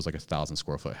house, and it was like 1,000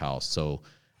 square foot house. So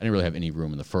I didn't really have any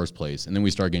room in the first place. And then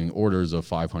we started getting orders of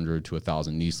 500 to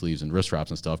 1,000 knee sleeves and wrist wraps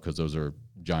and stuff because those are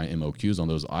giant MOQs on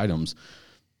those items.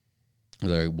 I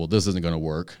was like, well, this isn't going to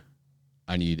work.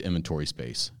 I need inventory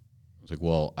space. I was like,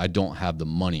 well, I don't have the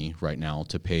money right now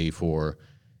to pay for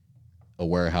a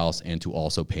warehouse and to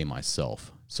also pay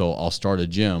myself. So I'll start a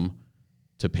gym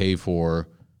to pay for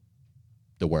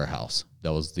the warehouse.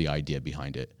 That was the idea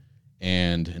behind it.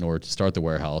 And in order to start the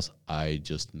warehouse, I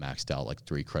just maxed out like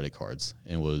 3 credit cards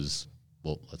and was,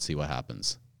 well, let's see what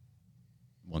happens.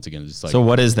 Once again, it's like. So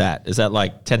what is that? Is that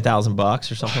like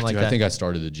 $10,000 or something like that? I think I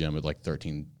started the gym with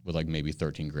maybe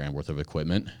 13 grand worth of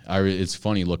equipment. It's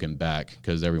funny looking back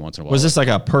because every once in a while. Was this like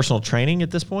a personal training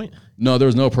at this point? No, there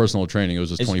was no personal training. It was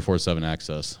just 24/7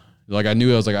 access. Like I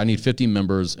knew I was like, I need 50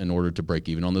 members in order to break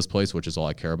even on this place, which is all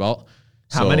I care about.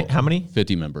 How many?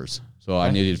 50 members. So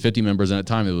I needed 50 members, and at the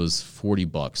time it was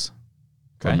 $40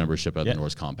 for membership at the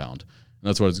Norse compound. And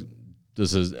that's what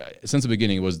this is. Since the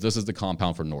beginning, this is the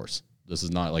compound for Norse. This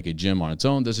is not like a gym on its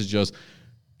own. This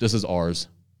is ours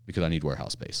because I need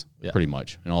warehouse space, pretty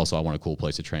much. And also I want a cool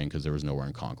place to train because there was nowhere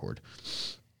in Concord.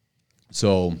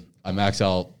 So I max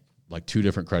out like 2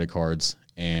 different credit cards,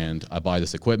 and I buy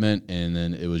this equipment, and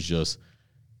then it was just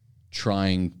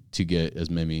trying to get as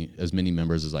many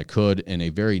members as I could in a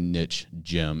very niche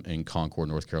gym in Concord,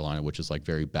 North Carolina, which is like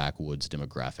very backwoods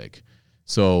demographic.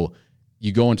 So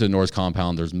you go into the Norse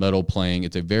compound, there's metal playing.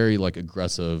 It's a very like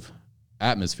aggressive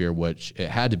atmosphere, which it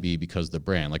had to be because of the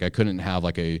brand. Like I couldn't have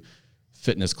like a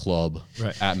fitness club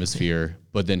atmosphere,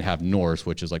 but then have Norse,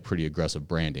 which is like pretty aggressive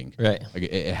branding. Right. Like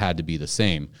it had to be the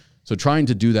same. So trying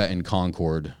to do that in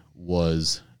Concord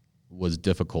was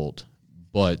difficult,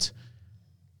 but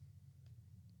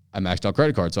I maxed out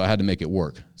credit cards, so I had to make it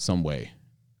work some way.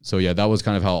 So yeah, that was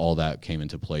kind of how all that came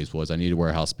into place. Was I needed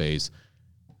warehouse space,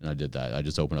 and I did that. I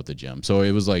just opened up the gym. So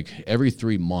it was like every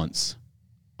 3 months,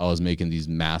 I was making these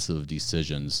massive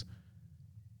decisions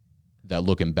that,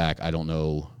 looking back, I don't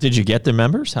know. Did you get the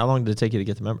members? How long did it take you to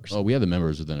get the members? Oh, we had the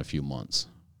members within a few months.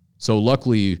 So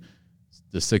luckily,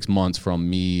 the 6 months from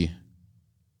me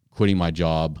quitting my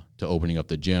job to opening up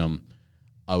the gym,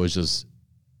 I was just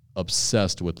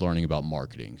obsessed with learning about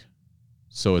marketing.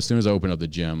 So as soon as I opened up the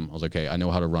gym, I was like, okay, I know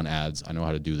how to run ads. I know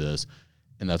how to do this.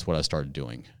 And that's what I started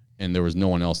doing. And there was no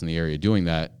one else in the area doing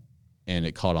that. And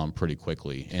it caught on pretty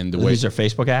quickly. And These are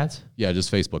Facebook ads? Yeah,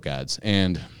 just Facebook ads.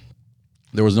 And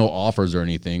there was no offers or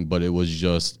anything, but it was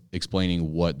just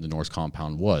explaining what the Norse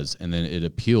compound was. And then it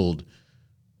appealed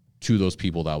to those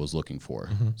people that I was looking for.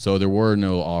 Mm-hmm. So there were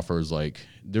no offers. Like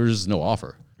there was just no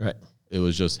offer. Right. It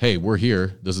was just, hey, we're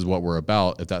here. This is what we're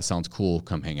about. If that sounds cool,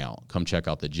 come hang out. Come check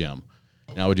out the gym.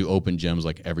 And I would do open gyms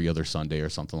like every other Sunday or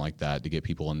something like that to get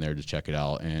people in there to check it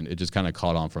out. And it just kind of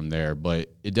caught on from there.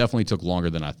 But it definitely took longer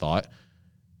than I thought.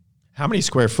 How many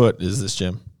square foot is this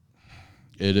gym?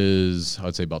 It is,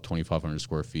 I'd say about 2,500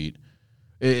 square feet.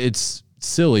 It's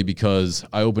silly because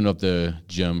I opened up the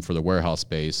gym for the warehouse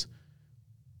space.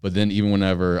 But then even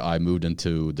whenever I moved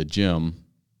into the gym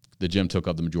took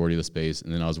up the majority of the space,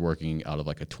 and then I was working out of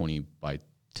like a 20 by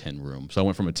 10 room. So I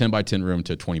went from a 10 by 10 room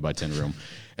to a 20 by 10 room.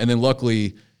 And then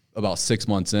luckily, about 6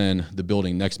 months in, the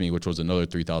building next to me, which was another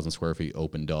 3,000 square feet,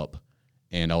 opened up,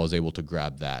 and I was able to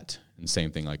grab that. And same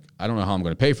thing, like, I don't know how I'm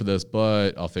going to pay for this,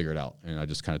 but I'll figure it out. And I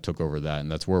just kind of took over that,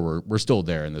 and that's where we're still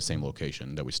there in the same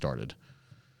location that we started.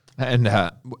 And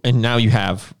now you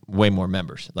have way more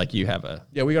members. Like you have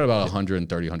Yeah, we got about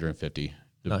 130, 150.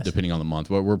 Nice. Depending on the month,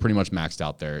 but we're pretty much maxed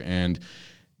out there. And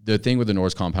the thing with the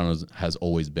Norse compound has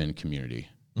always been community.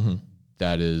 Mm-hmm.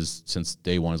 That is, since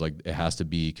day one, is like it has to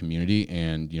be community.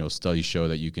 And studies show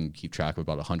that you can keep track of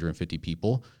about 150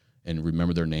 people and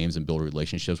remember their names and build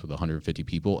relationships with 150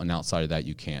 people. And outside of that,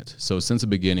 you can't. So since the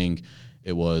beginning,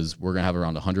 it was we're going to have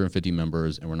around 150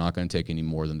 members, and we're not going to take any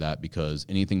more than that, because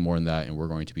anything more than that, and we're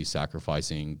going to be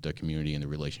sacrificing the community and the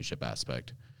relationship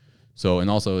aspect. So, and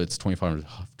also it's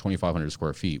 2,500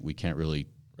 square feet. We can't really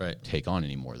take on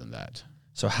any more than that.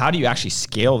 So how do you actually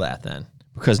scale that then?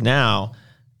 Because now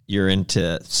you're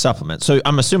into supplements. So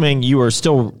I'm assuming you are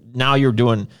still, now you're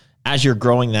doing, as you're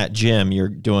growing that gym, you're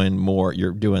doing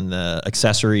the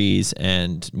accessories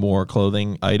and more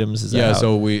clothing items. Is that yeah,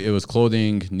 so it was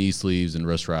clothing, knee sleeves, and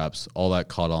wrist wraps. All that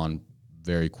caught on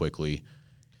very quickly.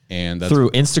 And that's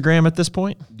through Instagram at this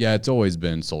point? Yeah, it's always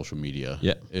been social media.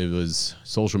 Yeah. It was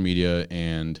social media,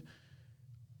 and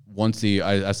once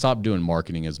I stopped doing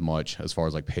marketing as much as far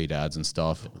as like paid ads and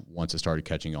stuff. Once it started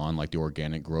catching on, like the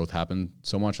organic growth happened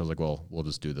so much, I was like, well, we'll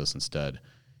just do this instead.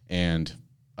 And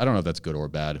I don't know if that's good or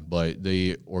bad, but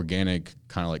the organic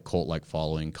kind of like cult-like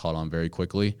following caught on very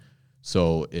quickly.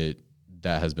 So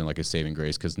that has been like a saving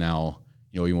grace, because now,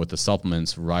 even with the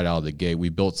supplements right out of the gate, we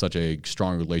built such a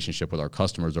strong relationship with our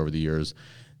customers over the years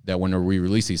that when we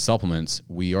release these supplements,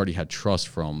 we already had trust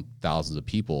from thousands of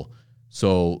people.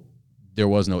 So there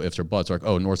was no ifs or buts. Like,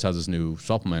 oh, Norse has this new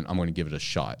supplement, I'm going to give it a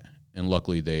shot. and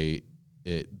luckily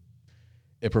it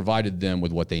provided them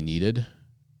with what they needed,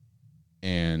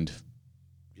 and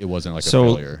it wasn't like a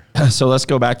failure. So let's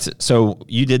go back to, so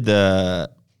you did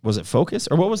was it Focus,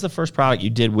 or what was the first product you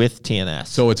did with TNS?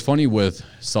 So it's funny with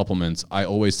supplements, I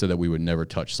always said that we would never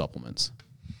touch supplements.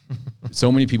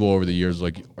 So many people over the years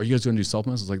like, are you guys going to do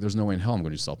supplements? It's like, there's no way in hell I'm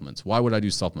going to do supplements. Why would I do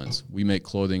supplements? We make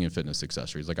clothing and fitness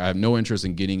accessories. Like, I have no interest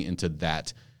in getting into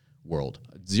that world.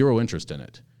 Zero interest in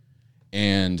it.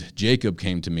 And Jacob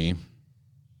came to me.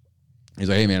 He's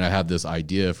like, hey man, I have this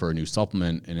idea for a new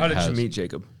supplement. And how did you meet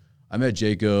Jacob? I met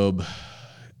Jacob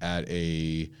at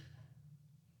a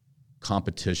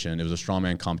competition. It was a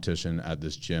strongman competition at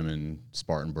this gym in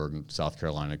Spartanburg, South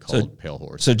Carolina called Pale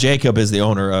Horse. So Jacob is the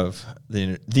owner of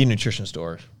the nutrition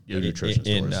store. The nutrition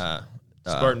stores.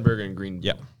 Spartanburg and Green.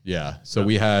 Yeah. Yeah. So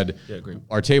we had, Green.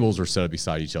 our tables were set up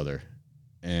beside each other.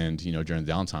 And, you know, during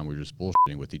the downtime, we were just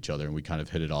bullshitting with each other, and we kind of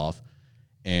hit it off.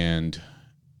 And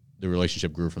the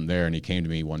relationship grew from there. And he came to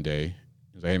me one day.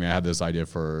 He was like, hey man, I have this idea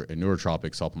for a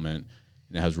neurotropic supplement,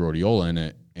 and it has rhodiola in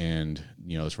it. And,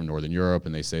 you know, it's from Northern Europe,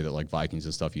 and they say that like Vikings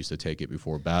and stuff used to take it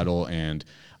before battle. And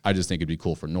I just think it'd be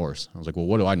cool for Norse. I was like, well,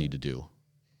 what do I need to do?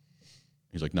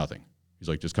 He's like, nothing. He's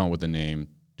like, just come up with the name,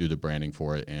 do the branding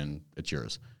for it, and it's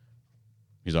yours.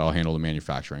 He's like, I'll handle the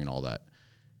manufacturing and all that.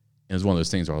 And it's one of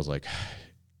those things where I was like,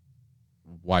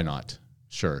 why not?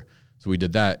 Sure. So we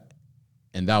did that,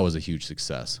 and that was a huge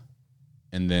success.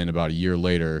 And then about a year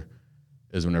later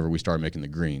is whenever we started making the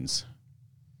greens.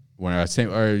 About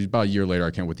a year later,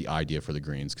 I came up with the idea for the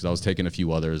greens, because I was taking a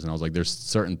few others, and I was like, there's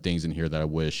certain things in here that I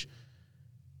wish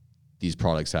these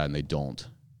products had, and they don't.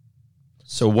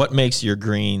 So what makes your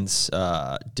greens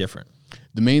different?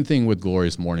 The main thing with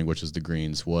Glorious Morning, which is the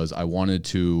greens, was I wanted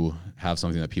to have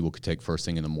something that people could take first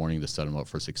thing in the morning to set them up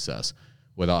for success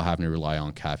without having to rely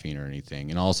on caffeine or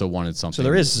anything. And I also wanted something. So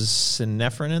there is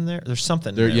synephrine in there? There's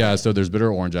something there. Yeah, so there's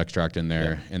bitter orange extract in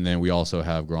there. Yeah. And then we also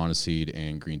have guarana seed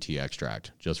and green tea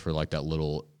extract, just for like that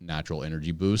little natural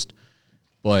energy boost.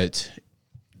 But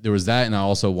there was that, and I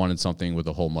also wanted something with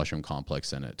a whole mushroom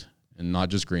complex in it. And not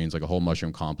just greens, like a whole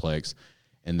mushroom complex,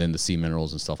 and then the sea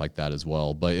minerals and stuff like that as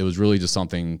well. But it was really just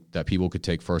something that people could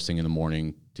take first thing in the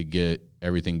morning to get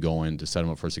everything going, to set them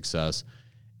up for success,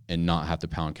 and not have to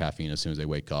pound caffeine as soon as they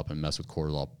wake up and mess with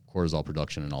cortisol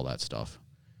production and all that stuff.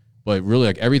 But really,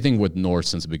 like, everything with Norse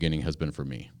since the beginning has been for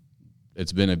me.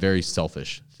 It's been a very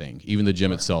selfish thing. Even the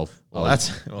gym itself. Well,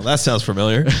 that sounds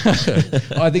familiar.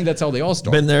 I think that's how they all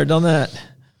start. Been there, done that.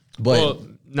 But well,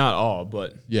 not all,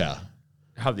 but yeah,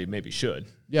 how they maybe should.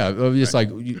 Yeah, it's like,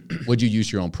 would you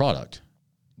use your own product?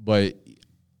 But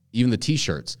even the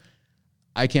T-shirts,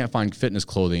 I can't find fitness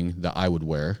clothing that I would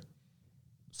wear,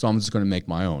 so I'm just going to make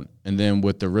my own. And then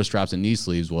with the wrist straps and knee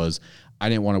sleeves I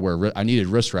didn't want to wear, I needed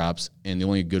wrist straps, and the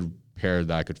only good pair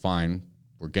that I could find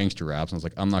were gangster wraps. And I was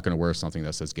like, I'm not going to wear something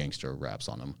that says gangster wraps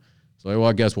on them. So well,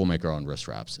 I guess we'll make our own wrist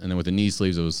wraps. And then with the knee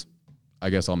sleeves, I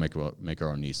guess I'll make our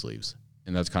own knee sleeves.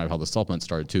 And that's kind of how the supplement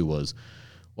started too, was,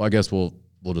 well, I guess we'll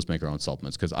just make our own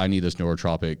supplements, because I need this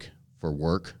neurotropic for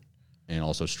work and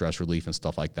also stress relief and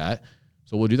stuff like that.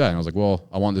 So we'll do that. And I was like, well,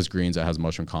 I want this greens that has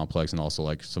mushroom complex and also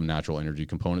like some natural energy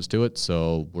components to it.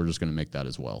 So we're just going to make that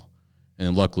as well. And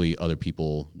then luckily other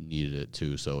people needed it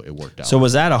too, so it worked out. So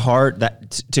was that a hard,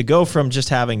 to go from just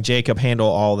having Jacob handle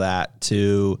all that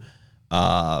to,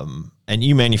 and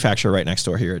you manufacture right next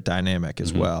door here at Dynamic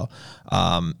as well.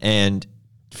 And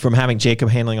from having Jacob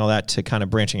handling all that to kind of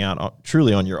branching out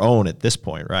truly on your own at this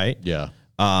point, right? Yeah.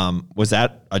 Was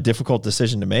that a difficult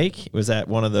decision to make? Was that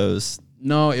one of those?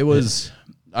 No, it was.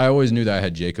 I always knew that I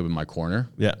had Jacob in my corner.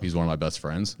 Yeah. He's one of my best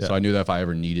friends. Yeah. So I knew that if I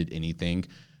ever needed anything,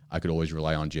 I could always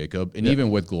rely on Jacob. And even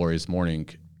with Glorious Morning,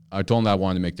 I told him that I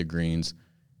wanted to make the greens.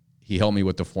 He helped me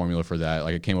with the formula for that.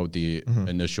 Like, I came up with the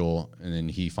initial, and then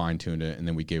he fine-tuned it, and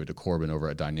then we gave it to Corbin over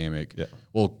at Dynamic. Yeah.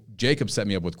 Well, Jacob set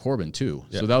me up with Corbin too.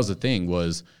 Yeah. So that was the thing,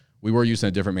 was we were using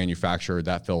a different manufacturer.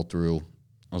 That fell through.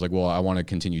 I was like, well, I want to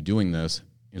continue doing this.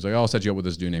 He was like, I'll set you up with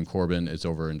this dude named Corbin. It's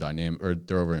over in Dynamic, or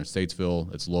they're over in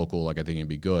Statesville. It's local. Like, I think it'd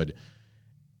be good.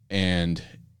 And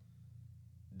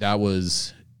that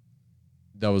was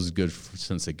good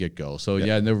since the get-go. So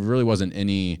yeah, there really wasn't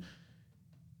any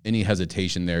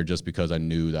hesitation there, just because I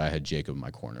knew that I had Jacob in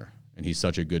my corner, and he's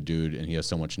such a good dude, and he has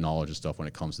so much knowledge and stuff when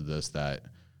it comes to this, that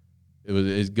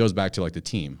it goes back to like the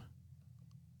team.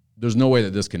 There's no way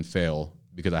that this can fail,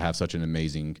 because I have such an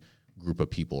amazing group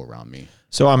of people around me.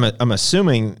 So I'm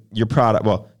assuming your product,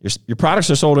 well, your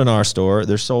products are sold in our store.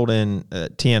 They're sold in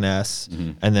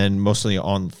TNS, and then mostly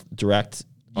on direct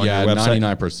on your website.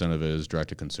 99% of it is direct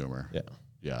to consumer.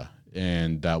 Yeah.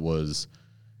 And that was,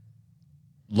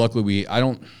 luckily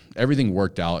everything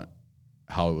worked out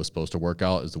how it was supposed to work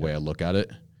out is the way I look at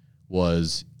it.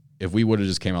 Was if we would have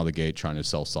just came out of the gate trying to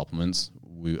sell supplements,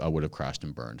 I would have crashed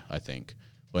and burned, I think.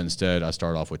 But instead, I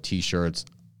started off with T-shirts.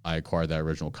 I acquired that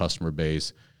original customer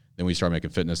base. Then we started making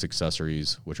fitness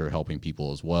accessories, which are helping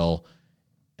people as well.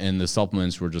 And the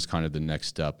supplements were just kind of the next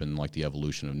step in like the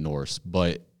evolution of Norse.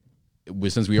 But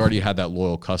since we already had that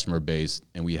loyal customer base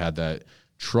and we had that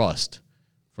trust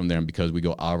from them because we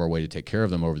go out of our way to take care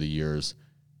of them over the years,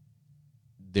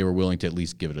 they were willing to at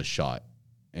least give it a shot.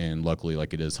 And luckily,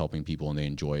 like, it is helping people and they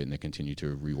enjoy it and they continue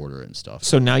to reorder it and stuff.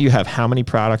 So now you have how many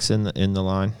products in the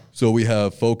line? So we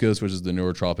have Focus, which is the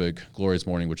neurotropic, Glorious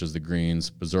Morning, which is the greens,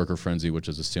 Berserker Frenzy, which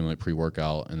is a stimulant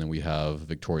pre-workout, and then we have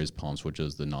Victorious Pumps, which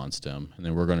is the non-stim. And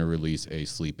then we're going to release a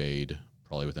sleep aid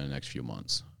probably within the next few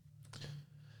months.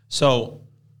 So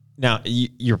now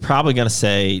you're probably going to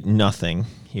say nothing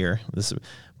here.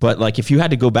 But like, if you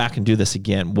had to go back and do this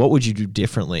again, what would you do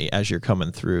differently as you're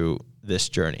coming through this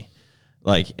journey?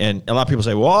 Like, and a lot of people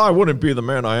say, well, I wouldn't be the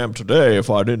man I am today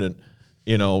if I didn't,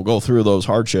 go through those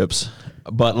hardships.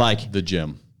 But like the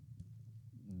gym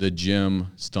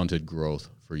stunted growth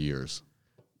for years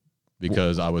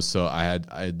because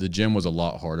the gym was a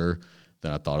lot harder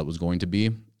than I thought it was going to be.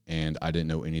 And I didn't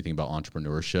know anything about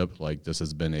entrepreneurship. Like, this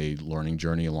has been a learning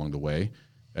journey along the way.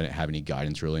 I didn't have any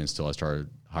guidance really until I started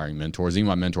hiring mentors. Even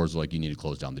my mentors were like, you need to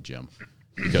close down the gym.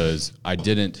 Because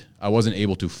I wasn't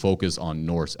able to focus on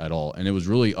Norse at all. And it was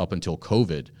really up until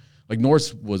COVID. Like,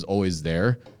 Norse was always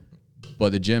there,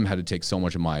 but the gym had to take so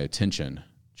much of my attention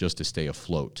just to stay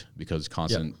afloat because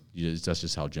that's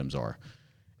just how gyms are.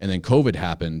 And then COVID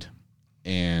happened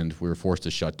and we were forced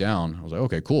to shut down. I was like,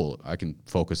 okay, cool. I can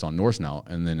focus on Norse now.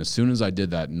 And then as soon as I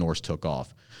did that, Norse took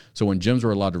off. So when gyms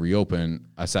were allowed to reopen,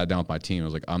 I sat down with my team. I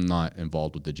was like, I'm not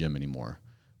involved with the gym anymore.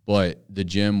 But the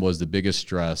gym was the biggest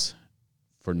stress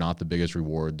for not the biggest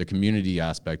reward. The community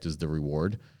aspect is the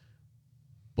reward,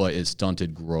 but it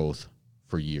stunted growth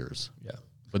for years. Yeah.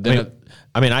 But then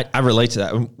I relate to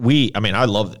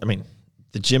that.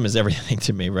 The gym is everything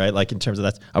to me, right? Like, in terms of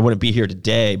that, I wouldn't be here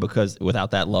today because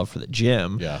without that love for the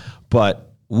gym. Yeah.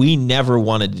 But we never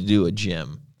wanted to do a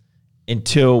gym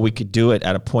until we could do it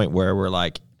at a point where we're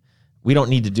like, we don't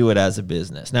need to do it as a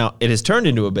business. Now, it has turned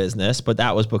into a business, but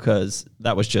that was because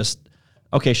that was just,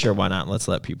 okay, sure, why not? Let's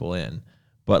let people in.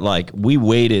 But like, we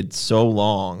waited so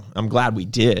long. I'm glad we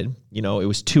did. It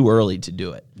was too early to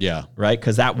do it. Yeah. Right?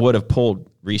 Because that would have pulled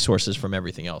resources from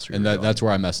everything else. And that's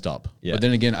where I messed up. Yeah. But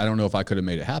then again, I don't know if I could have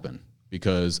made it happen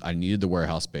because I needed the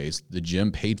warehouse space. The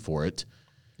gym paid for it.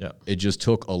 Yeah. It just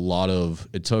took a lot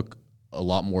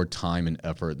more time and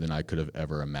effort than I could have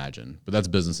ever imagined. But that's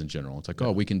business in general. It's like,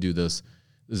 oh, we can do this.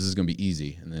 This is going to be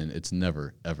easy. And then it's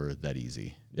never, ever that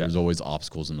easy. Yeah. There's always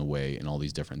obstacles in the way and all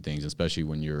these different things, especially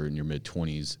when you're in your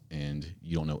mid-20s and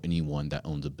you don't know anyone that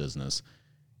owns a business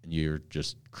and you're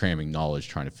just cramming knowledge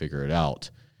trying to figure it out.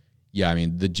 Yeah, I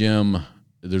mean, the gym,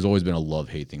 there's always been a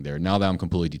love-hate thing there. Now that I'm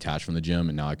completely detached from the gym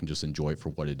and now I can just enjoy it for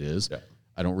what it is,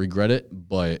 I don't regret it.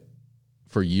 But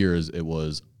for years, it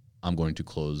was, I'm going to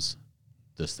close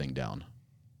this thing down.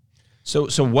 So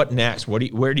what next?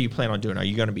 Where do you plan on doing? Are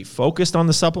you going to be focused on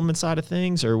the supplement side of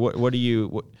things, or what do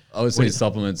you? I would say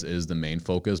supplements is the main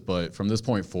focus, but from this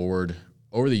point forward,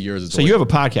 over the years, you have a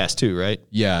podcast too, right?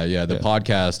 Yeah. The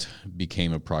podcast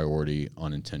became a priority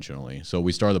unintentionally. So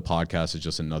we started the podcast as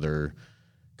just another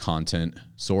content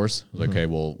source. It was like, okay,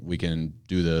 well, we can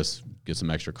do this, get some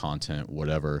extra content,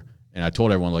 whatever. And I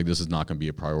told everyone, like, this is not going to be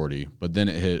a priority. But then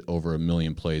it hit over 1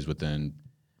 million plays within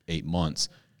 8 months.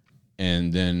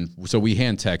 And then, so we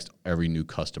hand text every new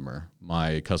customer.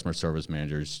 My customer service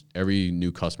managers, every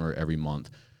new customer every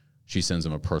month, she sends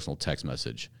them a personal text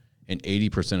message. And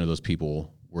 80% of those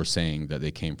people were saying that they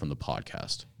came from the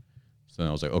podcast. So then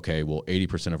I was like, okay, well,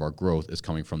 80% of our growth is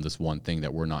coming from this one thing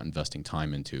that we're not investing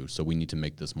time into. So we need to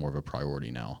make this more of a priority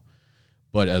now.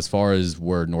 But as far as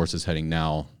where Norse is heading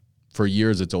now, for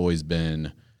years it's always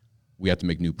been, we have to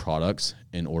make new products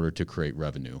in order to create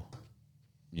revenue.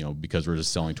 Because we're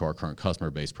just selling to our current customer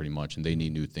base pretty much, and they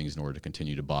need new things in order to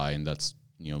continue to buy. And that's,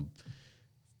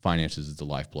 finances is the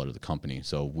lifeblood of the company.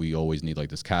 So we always need like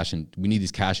this cash, and we need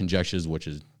these cash injections, which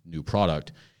is new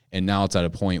product. And now it's at a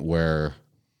point where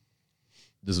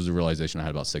this was a realization I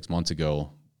had about 6 months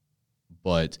ago,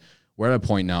 but we're at a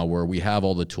point now where we have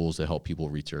all the tools to help people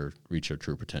reach their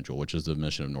true potential, which is the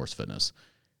mission of Norse Fitness.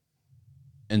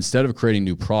 Instead of creating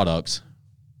new products,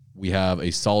 we have a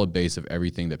solid base of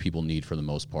everything that people need for the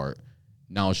most part.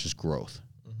 Now it's just growth.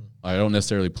 Mm-hmm. I don't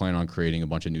necessarily plan on creating a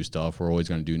bunch of new stuff. We're always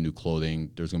going to do new clothing.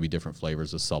 There's going to be different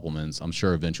flavors of supplements. I'm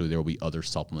sure eventually there will be other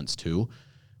supplements too.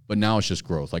 But now it's just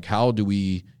growth. Like, how do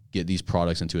we get these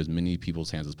products into as many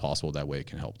people's hands as possible. That way it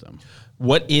can help them.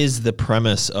 What is the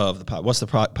premise of the podcast? What's the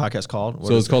podcast called?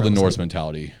 So it's called the Norse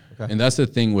Mentality. Okay. And that's the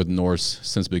thing with Norse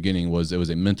since the beginning was it was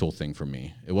a mental thing for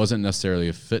me. It wasn't necessarily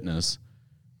a fitness,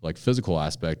 like physical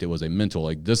aspect. It was a mental,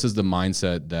 like this is the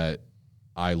mindset that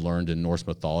I learned in Norse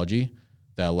mythology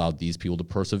that allowed these people to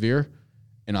persevere.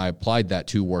 And I applied that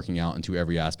to working out into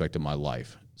every aspect of my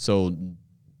life. So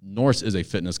Norse is a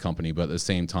fitness company, but at the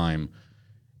same time,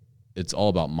 it's all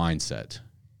about mindset.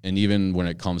 And even when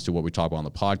it comes to what we talk about on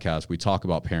the podcast, we talk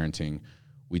about parenting,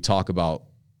 we talk about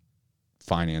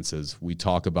finances, we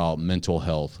talk about mental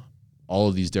health, all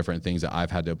of these different things that I've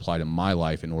had to apply to my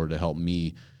life in order to help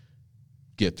me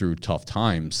get through tough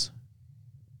times.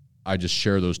 I just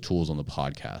share those tools on the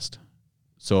podcast.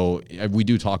 So we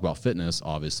do talk about fitness,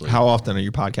 obviously. How often are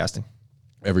you podcasting?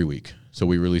 Every week. So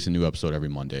we release a new episode every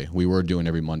Monday. We were doing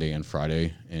every Monday and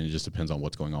Friday, and it just depends on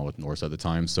what's going on with Norse at the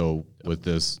time. So with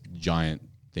this giant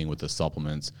thing with the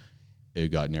supplements, it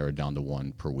got narrowed down to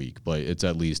one per week, but it's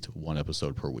at least one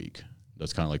episode per week.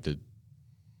 That's kind of like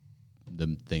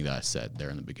the thing that I said there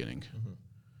in the beginning. Mm-hmm.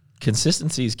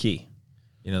 Consistency is key.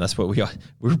 You know, that's what we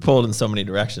were pulled in so many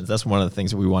directions. That's one of the things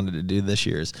that we wanted to do this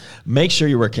year is make sure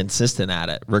you were consistent at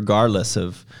it, regardless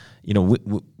of, you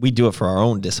know, we do it for our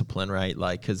own discipline, right?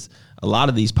 Like, because a lot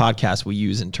of these podcasts we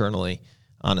use internally,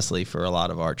 honestly, for a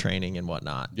lot of our training and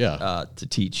whatnot. Yeah. To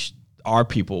teach our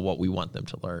people what we want them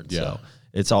to learn. Yeah. So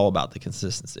it's all about the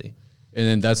consistency. And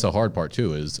then that's the hard part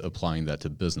too, is applying that to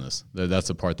business. That's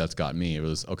the part that's got me. It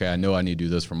was, okay, I know I need to do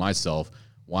this for myself.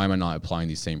 Why am I not applying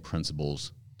these same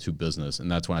principles to business?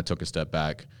 And that's when I took a step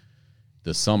back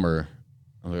this summer.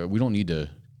 We don't need to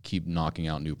keep knocking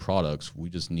out new products. We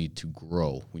just need to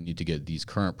grow. We need to get these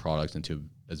current products into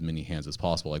as many hands as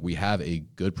possible. Like we have a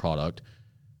good product.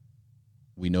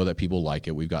 We know that people like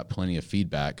it. We've got plenty of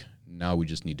feedback. Now we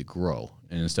just need to grow.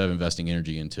 And instead of investing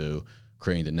energy into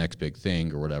creating the next big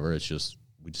thing or whatever, it's just,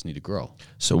 we just need to grow.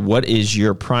 So what is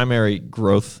your primary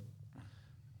growth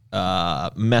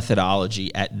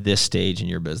methodology at this stage in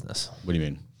your business? What do you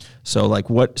mean? So like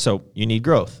so you need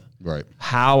growth. Right.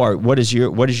 What is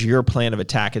your plan of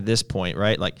attack at this point,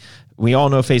 right? Like we all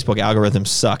know Facebook algorithms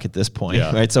suck at this point,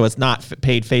 Yeah. right? So it's not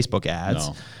paid Facebook ads.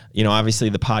 No. You know, obviously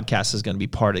the podcast is going to be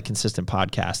part of consistent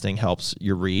podcasting, helps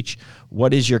your reach.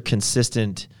 What is your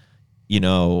consistent,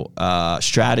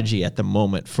 strategy at the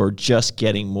moment for just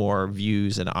getting more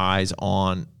views and eyes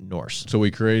on Norse? So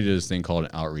we created this thing called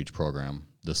an outreach program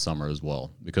this summer as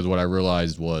well, because what I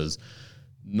realized was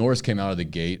Norse came out of the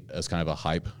gate as kind of a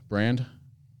hype brand,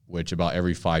 which about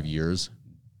every 5 years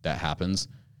that happens,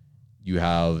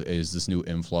 is this new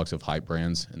influx of hype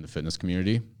brands in the fitness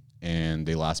community, and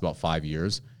they last about 5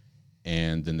 years,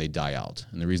 and then they die out.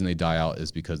 And the reason they die out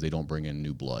is because they don't bring in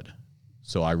new blood.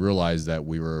 So I realized that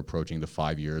we were approaching the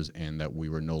 5 years and that we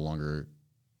were no longer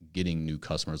getting new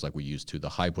customers like we used to. The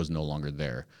hype was no longer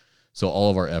there. So all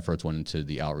of our efforts went into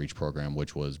the outreach program,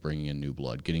 which was bringing in new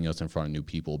blood, getting us in front of new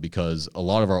people, because a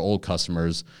lot of our old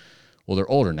customers, well, they're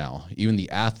older now. Even the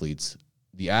athletes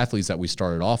that we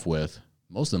started off with,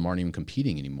 most of them aren't even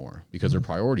competing anymore because their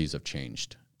priorities have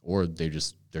changed, or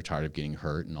they're tired of getting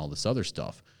hurt and all this other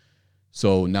stuff.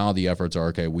 So now the efforts are,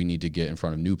 okay, we need to get in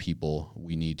front of new people.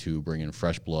 We need to bring in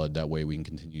fresh blood. That way we can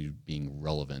continue being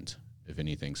relevant, if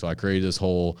anything. So I created this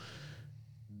whole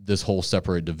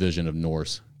separate division of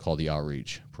Norse called the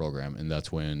outreach program. And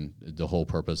that's when the whole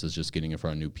purpose is just getting in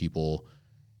front of new people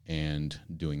and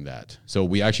doing that. So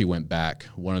we actually went back.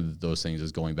 One of those things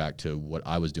is going back to what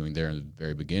I was doing there in the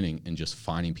very beginning and just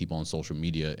finding people on social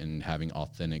media and having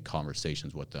authentic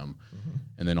conversations with them. Mm-hmm.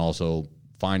 And then also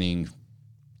finding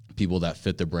people that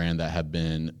fit the brand, that have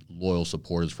been loyal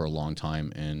supporters for a long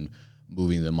time, and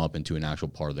moving them up into an actual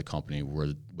part of the company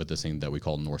with this thing that we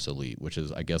call Norse Elite, which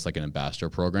is, I guess, like an ambassador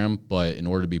program. But in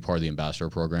order to be part of the ambassador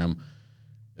program,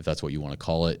 if that's what you want to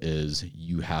call it, is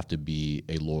you have to be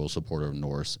a loyal supporter of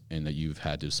Norse, and that you've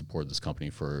had to support this company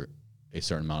for a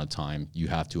certain amount of time. You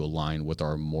have to align with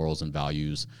our morals and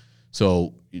values.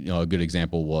 So, a good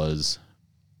example was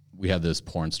we had this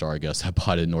porn star, I guess, that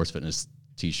bought a Norse Fitness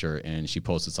t-shirt, and she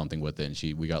posted something with it,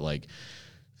 and we got like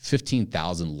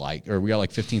 15,000 we got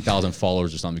like 15,000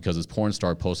 followers or something because this porn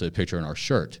star posted a picture in our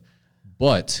shirt.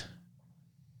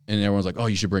 And everyone's like, oh,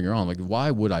 you should bring her on. Like,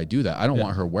 why would I do that? I don't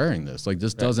want her wearing this. Like,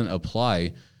 this doesn't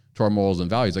apply to our morals and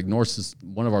values. Like, Norse is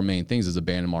one of our main things is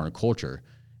abandoned modern culture.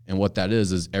 And what that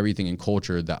is everything in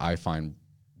culture that I find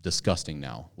disgusting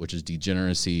now, which is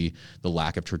degeneracy, the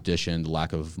lack of tradition, the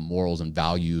lack of morals and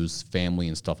values, family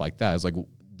and stuff like that. It's like,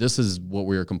 this is what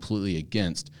we are completely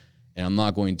against. And I'm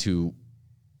not going to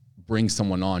bring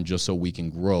someone on just so we can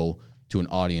grow to an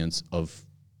audience of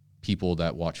people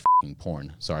that watch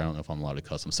porn. Sorry, I don't know if I'm allowed to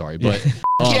cuss. I'm sorry, but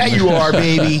Yeah, you are,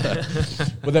 baby.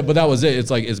 but that was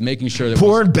it. It's making sure that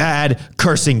Porn bad,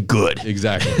 cursing good.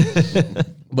 exactly.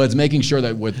 But it's making sure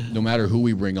that with no matter who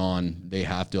we bring on, they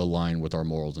have to align with our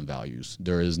morals and values.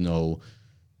 There is no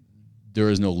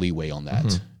leeway on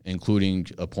that, including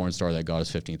a porn star that got us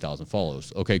 15,000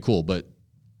 follows. Okay, cool, but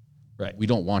Right. we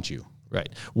don't want you. Right.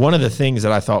 One of the things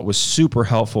that I thought was super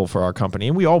helpful for our company,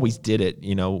 and we always did it,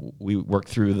 we worked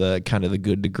through the kind of the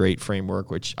good to great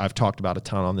framework, which I've talked about a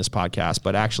ton on this podcast,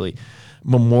 but actually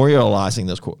memorializing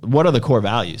those what are the core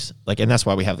values? And that's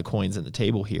why we have the coins in the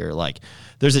table here.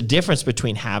 There's a difference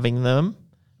between having them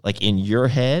in your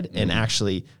head and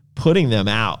actually putting them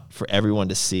out for everyone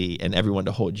to see and everyone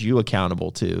to hold you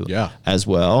accountable to as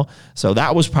well. So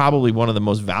that was probably one of the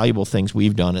most valuable things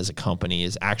we've done as a company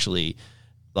is actually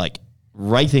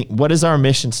what is our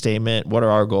mission statement? What are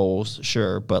our goals?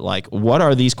 Sure. But what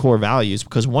are these core values?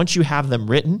 Because once you have them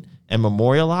written and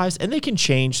memorialized, and they can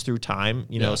change through time,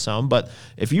 some, but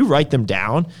if you write them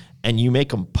down and you make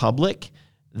them public,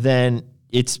 then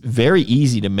it's very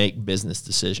easy to make business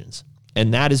decisions.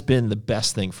 And that has been the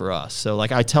best thing for us. So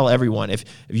I tell everyone, if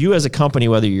you as a company,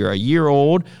 whether you're a year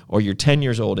old or you're 10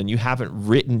 years old and you haven't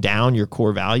written down your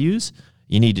core values,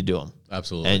 you need to do them.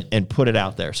 Absolutely. And put it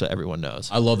out there so everyone knows.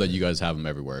 I love that you guys have them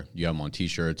everywhere. You have them on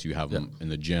T-shirts. You have them in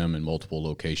the gym in multiple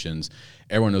locations.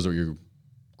 Everyone knows what your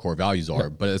core values are.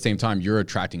 But at the same time, you're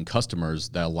attracting customers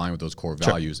that align with those core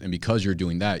values. And because you're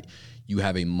doing that, you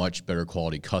have a much better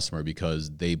quality customer because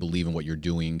they believe in what you're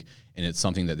doing and it's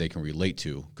something that they can relate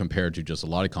to compared to just a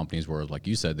lot of companies where, like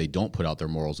you said, they don't put out their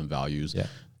morals and values. Yeah.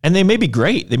 And they may be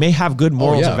great. They may have good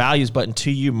morals and values, but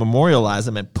until you memorialize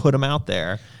them and put them out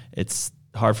there, it's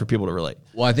hard for people to relate.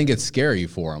 Well, I think it's scary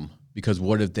for them because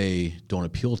what if they don't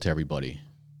appeal to everybody?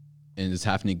 And it's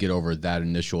having to get over that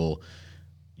initial,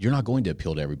 you're not going to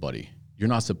appeal to everybody. You're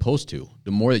not supposed to.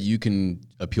 The more that you can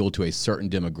appeal to a certain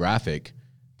demographic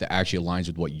that actually aligns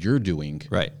with what you're doing.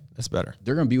 Right. That's better.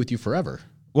 They're going to be with you forever.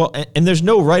 Well, and there's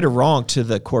no right or wrong to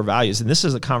the core values. And this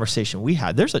is a conversation we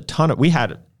had. There's we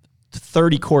had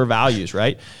 30 core values,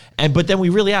 right? But then we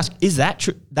really ask, is that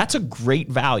true? That's a great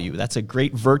value. That's a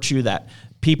great virtue that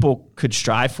people could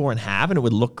strive for and have, and it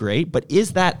would look great. But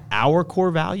is that our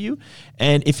core value?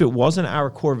 And if it wasn't our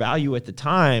core value at the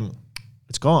time,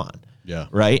 it's gone. Yeah.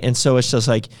 Right. And so it's just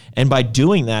and by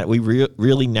doing that, we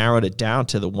really narrowed it down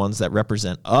to the ones that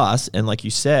represent us. And like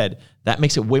you said, that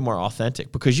makes it way more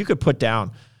authentic because you could put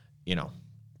down,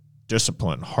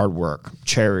 discipline, hard work,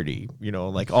 charity,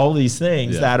 all these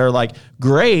things that are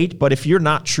great. But if you're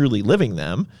not truly living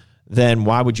them, then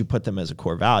why would you put them as a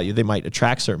core value? They might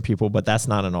attract certain people, but that's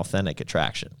not an authentic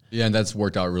attraction. Yeah. And that's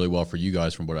worked out really well for you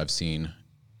guys from what I've seen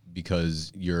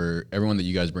because everyone that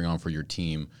you guys bring on for your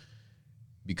team,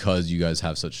 because you guys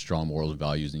have such strong morals and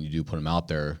values and you do put them out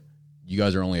there, you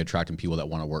guys are only attracting people that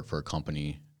want to work for a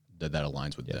company that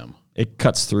aligns with them. It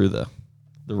cuts through the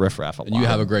riffraff a lot. And you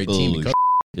have a great team because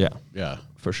yeah,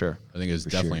 for sure. I think it's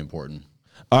definitely important.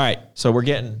 All right. So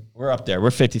we're up there.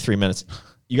 We're 53 minutes.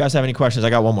 You guys have any questions?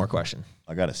 I got one more question.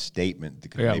 I got a statement that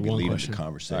could maybe lead into the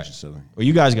conversation. Right. So well,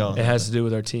 you guys go. It has to do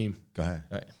with our team. Go ahead.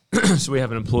 All right. So we have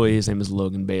an employee. His name is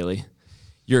Logan Bailey.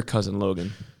 Your cousin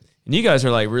Logan. And you guys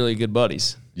are really good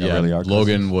buddies. Yeah, really are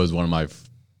Logan was one of my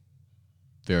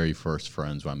very first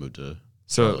friends when I moved to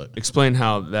Charlotte. Explain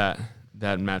how that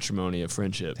matrimony of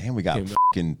friendship. Damn, we got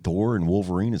fucking Thor and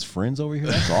Wolverine as friends over here.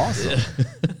 That's awesome.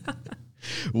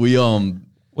 We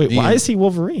wait, why is he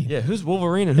Wolverine? Yeah, who's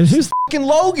Wolverine and who's fucking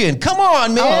Logan? Come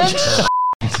on, man.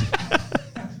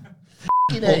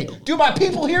 Do my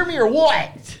people hear me or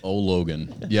what? Oh,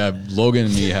 Logan. Yeah, Logan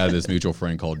and me had this mutual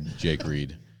friend called Jake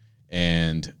Reed,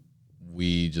 and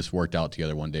we just worked out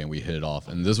together one day and we hit it off.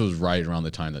 And this was right around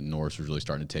the time that Norse was really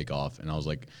starting to take off. And I was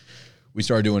like, we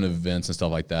started doing events and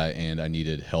stuff like that, and I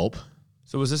needed help.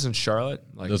 So was this in Charlotte?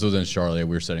 This was in Charlotte.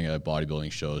 We were setting up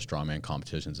bodybuilding shows, strongman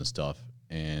competitions and stuff.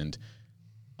 And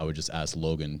I would just ask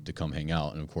Logan to come hang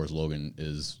out. And of course, Logan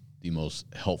is the most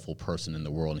helpful person in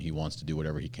the world, and he wants to do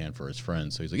whatever he can for his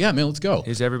friends. So he's like, yeah, man, let's go.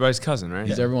 He's everybody's cousin, right?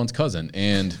 He's everyone's cousin.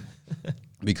 And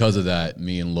because of that,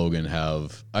 me and Logan I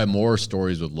have more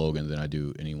stories with Logan than I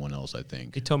do anyone else, I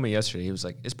think. He told me yesterday, he was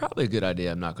like, it's probably a good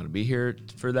idea I'm not going to be here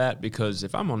for that because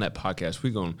if I'm on that podcast,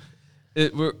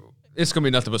 it's going to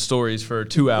be nothing but stories for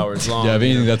 2 hours long. Yeah, I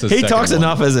mean, that's he talks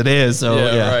enough as it is. So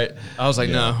yeah, right. I was like,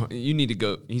 no, you need to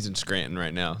go. He's in Scranton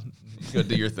right now. Go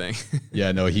do your thing.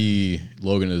 Yeah, no, I'd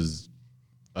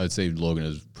say Logan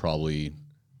is probably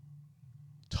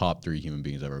top 3 human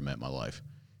beings I've ever met in my life.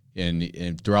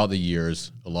 And throughout the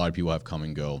years, a lot of people have come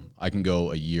and go. I can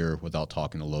go a year without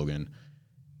talking to Logan,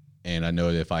 And I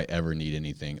know that if I ever need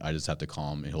anything, I just have to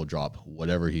call him and he'll drop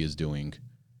whatever he is doing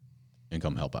and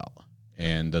come help out.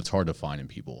 And that's hard to find in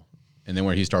people. And then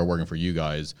when he started working for you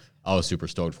guys, I was super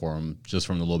stoked for him just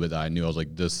from the little bit that I knew. I was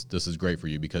like, this is great for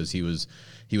you, because he was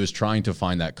trying to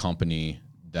find that company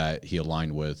that he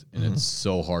aligned with. And it was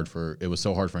so hard for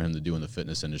him to do in the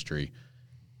fitness industry.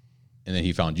 And then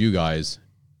he found you guys,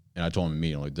 and I told him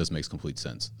immediately, like, this makes complete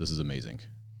sense. This is amazing.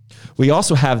 We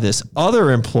also have this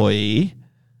other employee,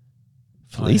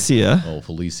 Felicia. Oh,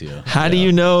 Felicia. How do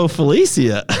you know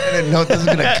Felicia? I didn't know if this was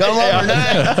going to come up or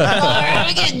not.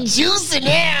 I'm getting juicy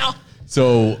now.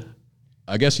 So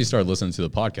I guess she started listening to the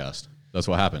podcast. That's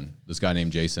what happened. This guy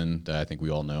named Jason that I think we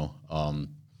all know,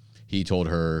 he told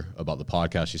her about the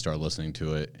podcast. She started listening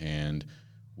to it, and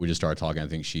we just started talking. I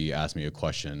think she asked me a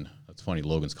question. That's funny.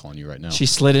 Logan's calling you right now. She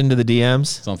slid into the DMs.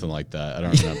 Something like that. I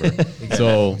don't remember.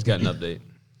 So He's got an update.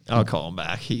 I'll call him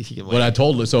back. He can wait. what I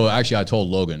told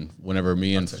Logan whenever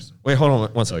me and Wait, hold on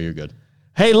one oh, second. you're good.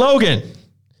 Hey, Logan.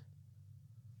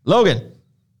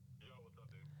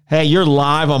 Hey, you're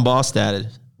live on Boss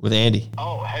Status with Andy.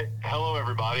 Oh, hey, hello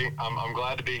everybody. I'm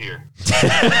glad to be here.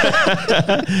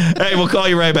 Hey, we'll call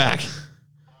you right back.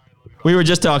 We were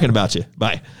just talking about you.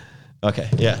 Bye. Okay,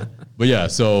 yeah. But yeah,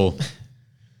 so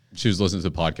she was listening to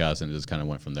the podcast and it just kind of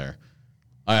went from there.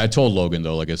 I told Logan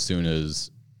though, like as soon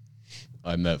as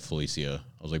I met Felicia,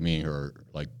 I was like, me and her,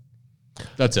 like,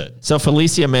 that's it. So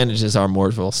Felicia manages our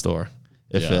Mooresville store.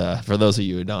 If Yeah. for those of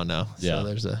you who don't know, Yeah. So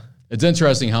there's a. It's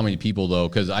interesting how many people though,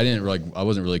 because I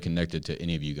wasn't really connected to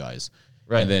any of you guys.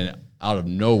 Right. And then out of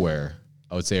nowhere,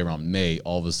 I would say around May,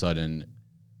 all of a sudden,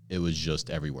 it was just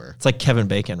everywhere. It's like Kevin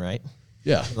Bacon, right?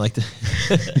 Yeah. Like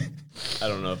I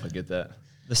don't know if I get that.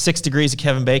 the 6 degrees of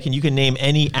Kevin Bacon. You can name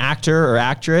any actor or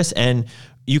actress, and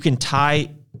you can tie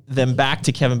them back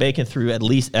to Kevin Bacon through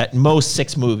at most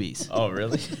 6 movies. Oh,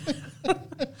 really?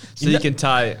 So you can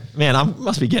tie. Man, I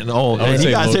must be getting old. I would Man. You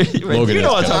say guys Logan you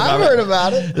know what is I'm talking I've about. heard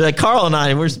about it. Like Carl and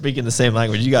I, we're speaking the same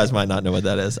language. You guys might not know what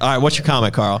that is. All right, what's your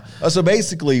comment, Carl? So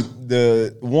basically,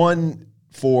 the one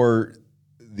for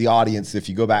the audience, if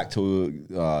you go back to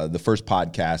the first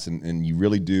podcast and you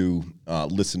really do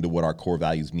listen to what our core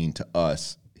values mean to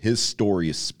us, his story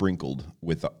is sprinkled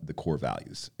with the core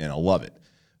values, and I love it.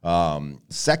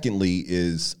 Secondly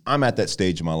is I'm at that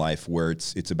stage in my life where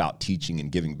it's about teaching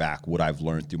and giving back what I've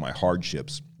learned through my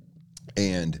hardships.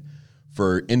 And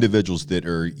for individuals that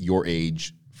are your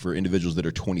age, for individuals that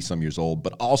are 20 some years old,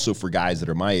 but also for guys that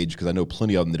are my age, because I know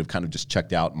plenty of them that have kind of just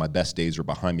checked out, my best days are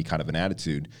behind me kind of an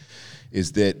attitude,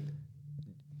 is that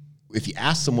if you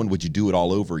ask someone, would you do it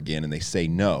all over again? And they say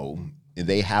no, and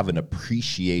they have an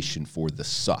appreciation for the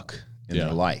suck in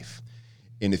their life.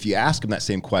 And if you ask them that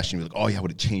same question, you're like, oh yeah,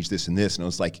 would it change this and this? And I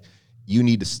was like, you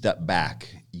need to step back.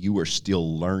 You are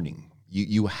still learning.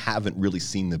 You haven't really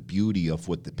seen the beauty of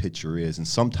what the picture is. And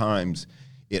sometimes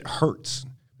it hurts.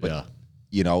 But,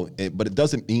 you know, but it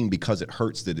doesn't mean because it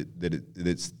hurts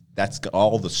that's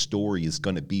all the story is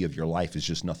going to be of your life is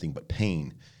just nothing but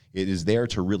pain. It is there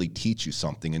to really teach you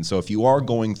something. And so if you are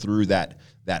going through that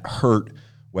hurt,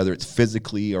 whether it's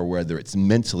physically or whether it's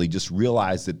mentally, just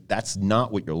realize that that's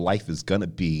not what your life is going to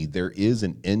be. There is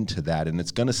an end to that, and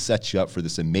it's going to set you up for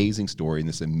this amazing story and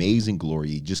this amazing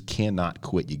glory. You just cannot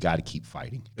quit. You got to keep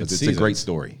fighting because it's a great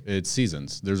story. It's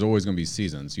seasons. There's always going to be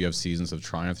seasons. You have seasons of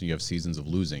triumph and you have seasons of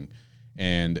losing.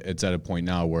 And it's at a point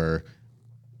now where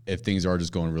if things are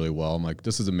just going really well, I'm like,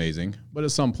 this is amazing. But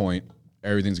at some point,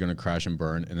 everything's going to crash and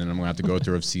burn, and then I'm going to have to go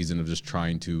through a season of just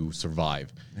trying to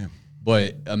survive. Yeah.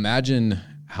 But imagine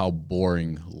how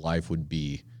boring life would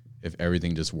be if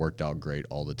everything just worked out great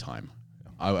all the time.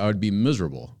 I would be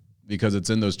miserable because it's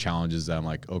in those challenges that I'm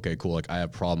like, okay, cool. Like I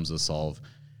have problems to solve.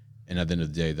 And at the end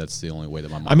of the day, that's the only way that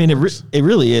my mind works. It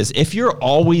really is. If you're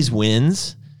always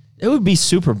wins, it would be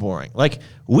super boring. Like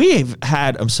we've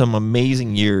had some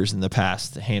amazing years in the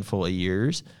past handful of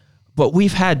years, but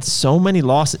we've had so many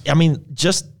losses. I mean,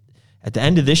 just at the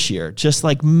end of this year, just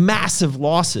like massive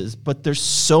losses, but there's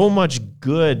so much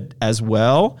good as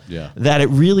well that it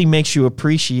really makes you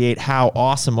appreciate how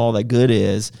awesome all that good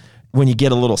is when you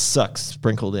get a little suck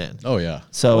sprinkled in. Oh yeah.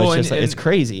 So it's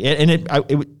crazy. And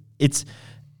it's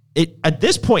at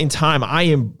this point in time,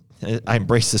 I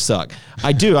embrace the suck.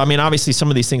 I do. I mean, obviously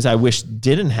some of these things I wish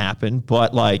didn't happen,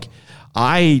 but like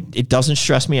it doesn't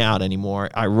stress me out anymore.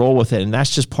 I roll with it, and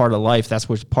that's just part of life. That's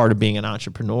what's part of being an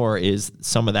entrepreneur is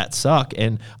some of that suck.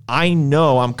 And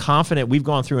I'm confident we've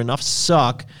gone through enough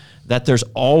suck that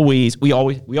we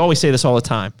always say this all the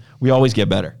time. We always get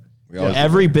better.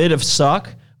 Every bit of suck,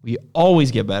 we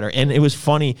always get better. And it was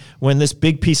funny when this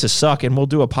big piece of suck, and we'll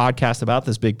do a podcast about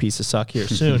this big piece of suck here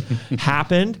soon,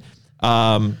 happened.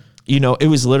 it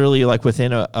was literally like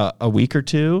within a week or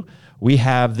two, we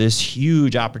have this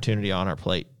huge opportunity on our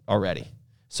plate already.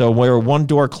 So where one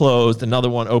door closed, another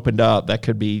one opened up, that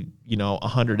could be,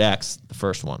 100x the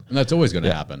first one. And that's always going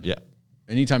to happen. Yeah.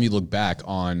 Anytime you look back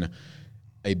on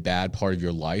a bad part of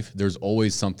your life, there's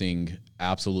always something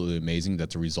absolutely amazing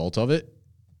that's a result of it.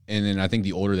 And then I think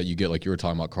the older that you get, like you were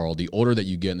talking about, Carl, the older that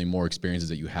you get and the more experiences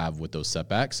that you have with those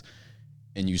setbacks,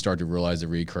 and you start to realize the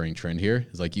recurring trend here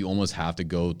is like you almost have to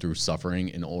go through suffering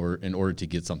in order to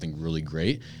get something really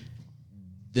great.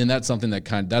 Then that's something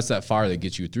that's that fire that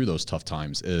gets you through those tough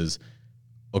times is,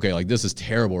 okay, like this is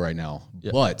terrible right now,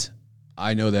 but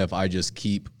I know that if I just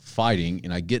keep fighting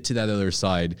and I get to that other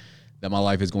side, that my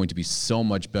life is going to be so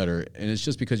much better. And it's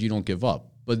just because you don't give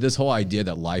up. But this whole idea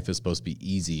that life is supposed to be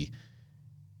easy,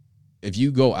 if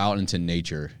you go out into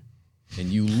nature and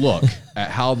you look at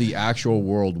how the actual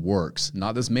world works,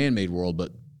 not this man-made world,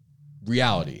 but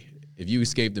reality. If you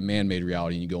escape the man-made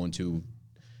reality and you go into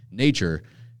nature,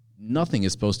 nothing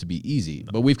is supposed to be easy.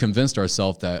 But we've convinced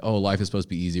ourselves that, life is supposed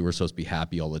to be easy. We're supposed to be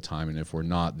happy all the time. And if we're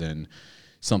not, then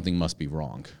something must be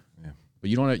wrong. Yeah.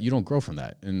 But you don't grow from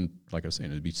that. And like I was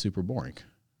saying, it'd be super boring.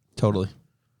 Totally.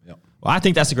 Yep. Well, I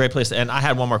think that's a great place to end. I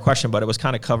had one more question, but it was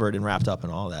kind of covered and wrapped up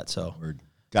and all that. So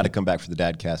got to come back for the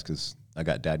dad cast because I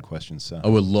got dad questions. So I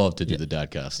would love to do the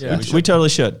dad cast. Yeah, we totally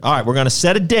should. All right, we're going to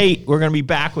set a date. We're going to be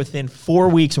back within 4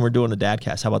 weeks, and we're doing a dad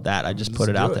cast. How about that? I just put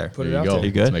it out there. Put it out there.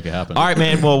 You good? Let's make it happen. All right,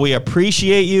 man. Well, we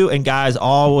appreciate you. And guys,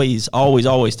 always, always,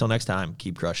 always, till next time,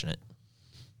 keep crushing it.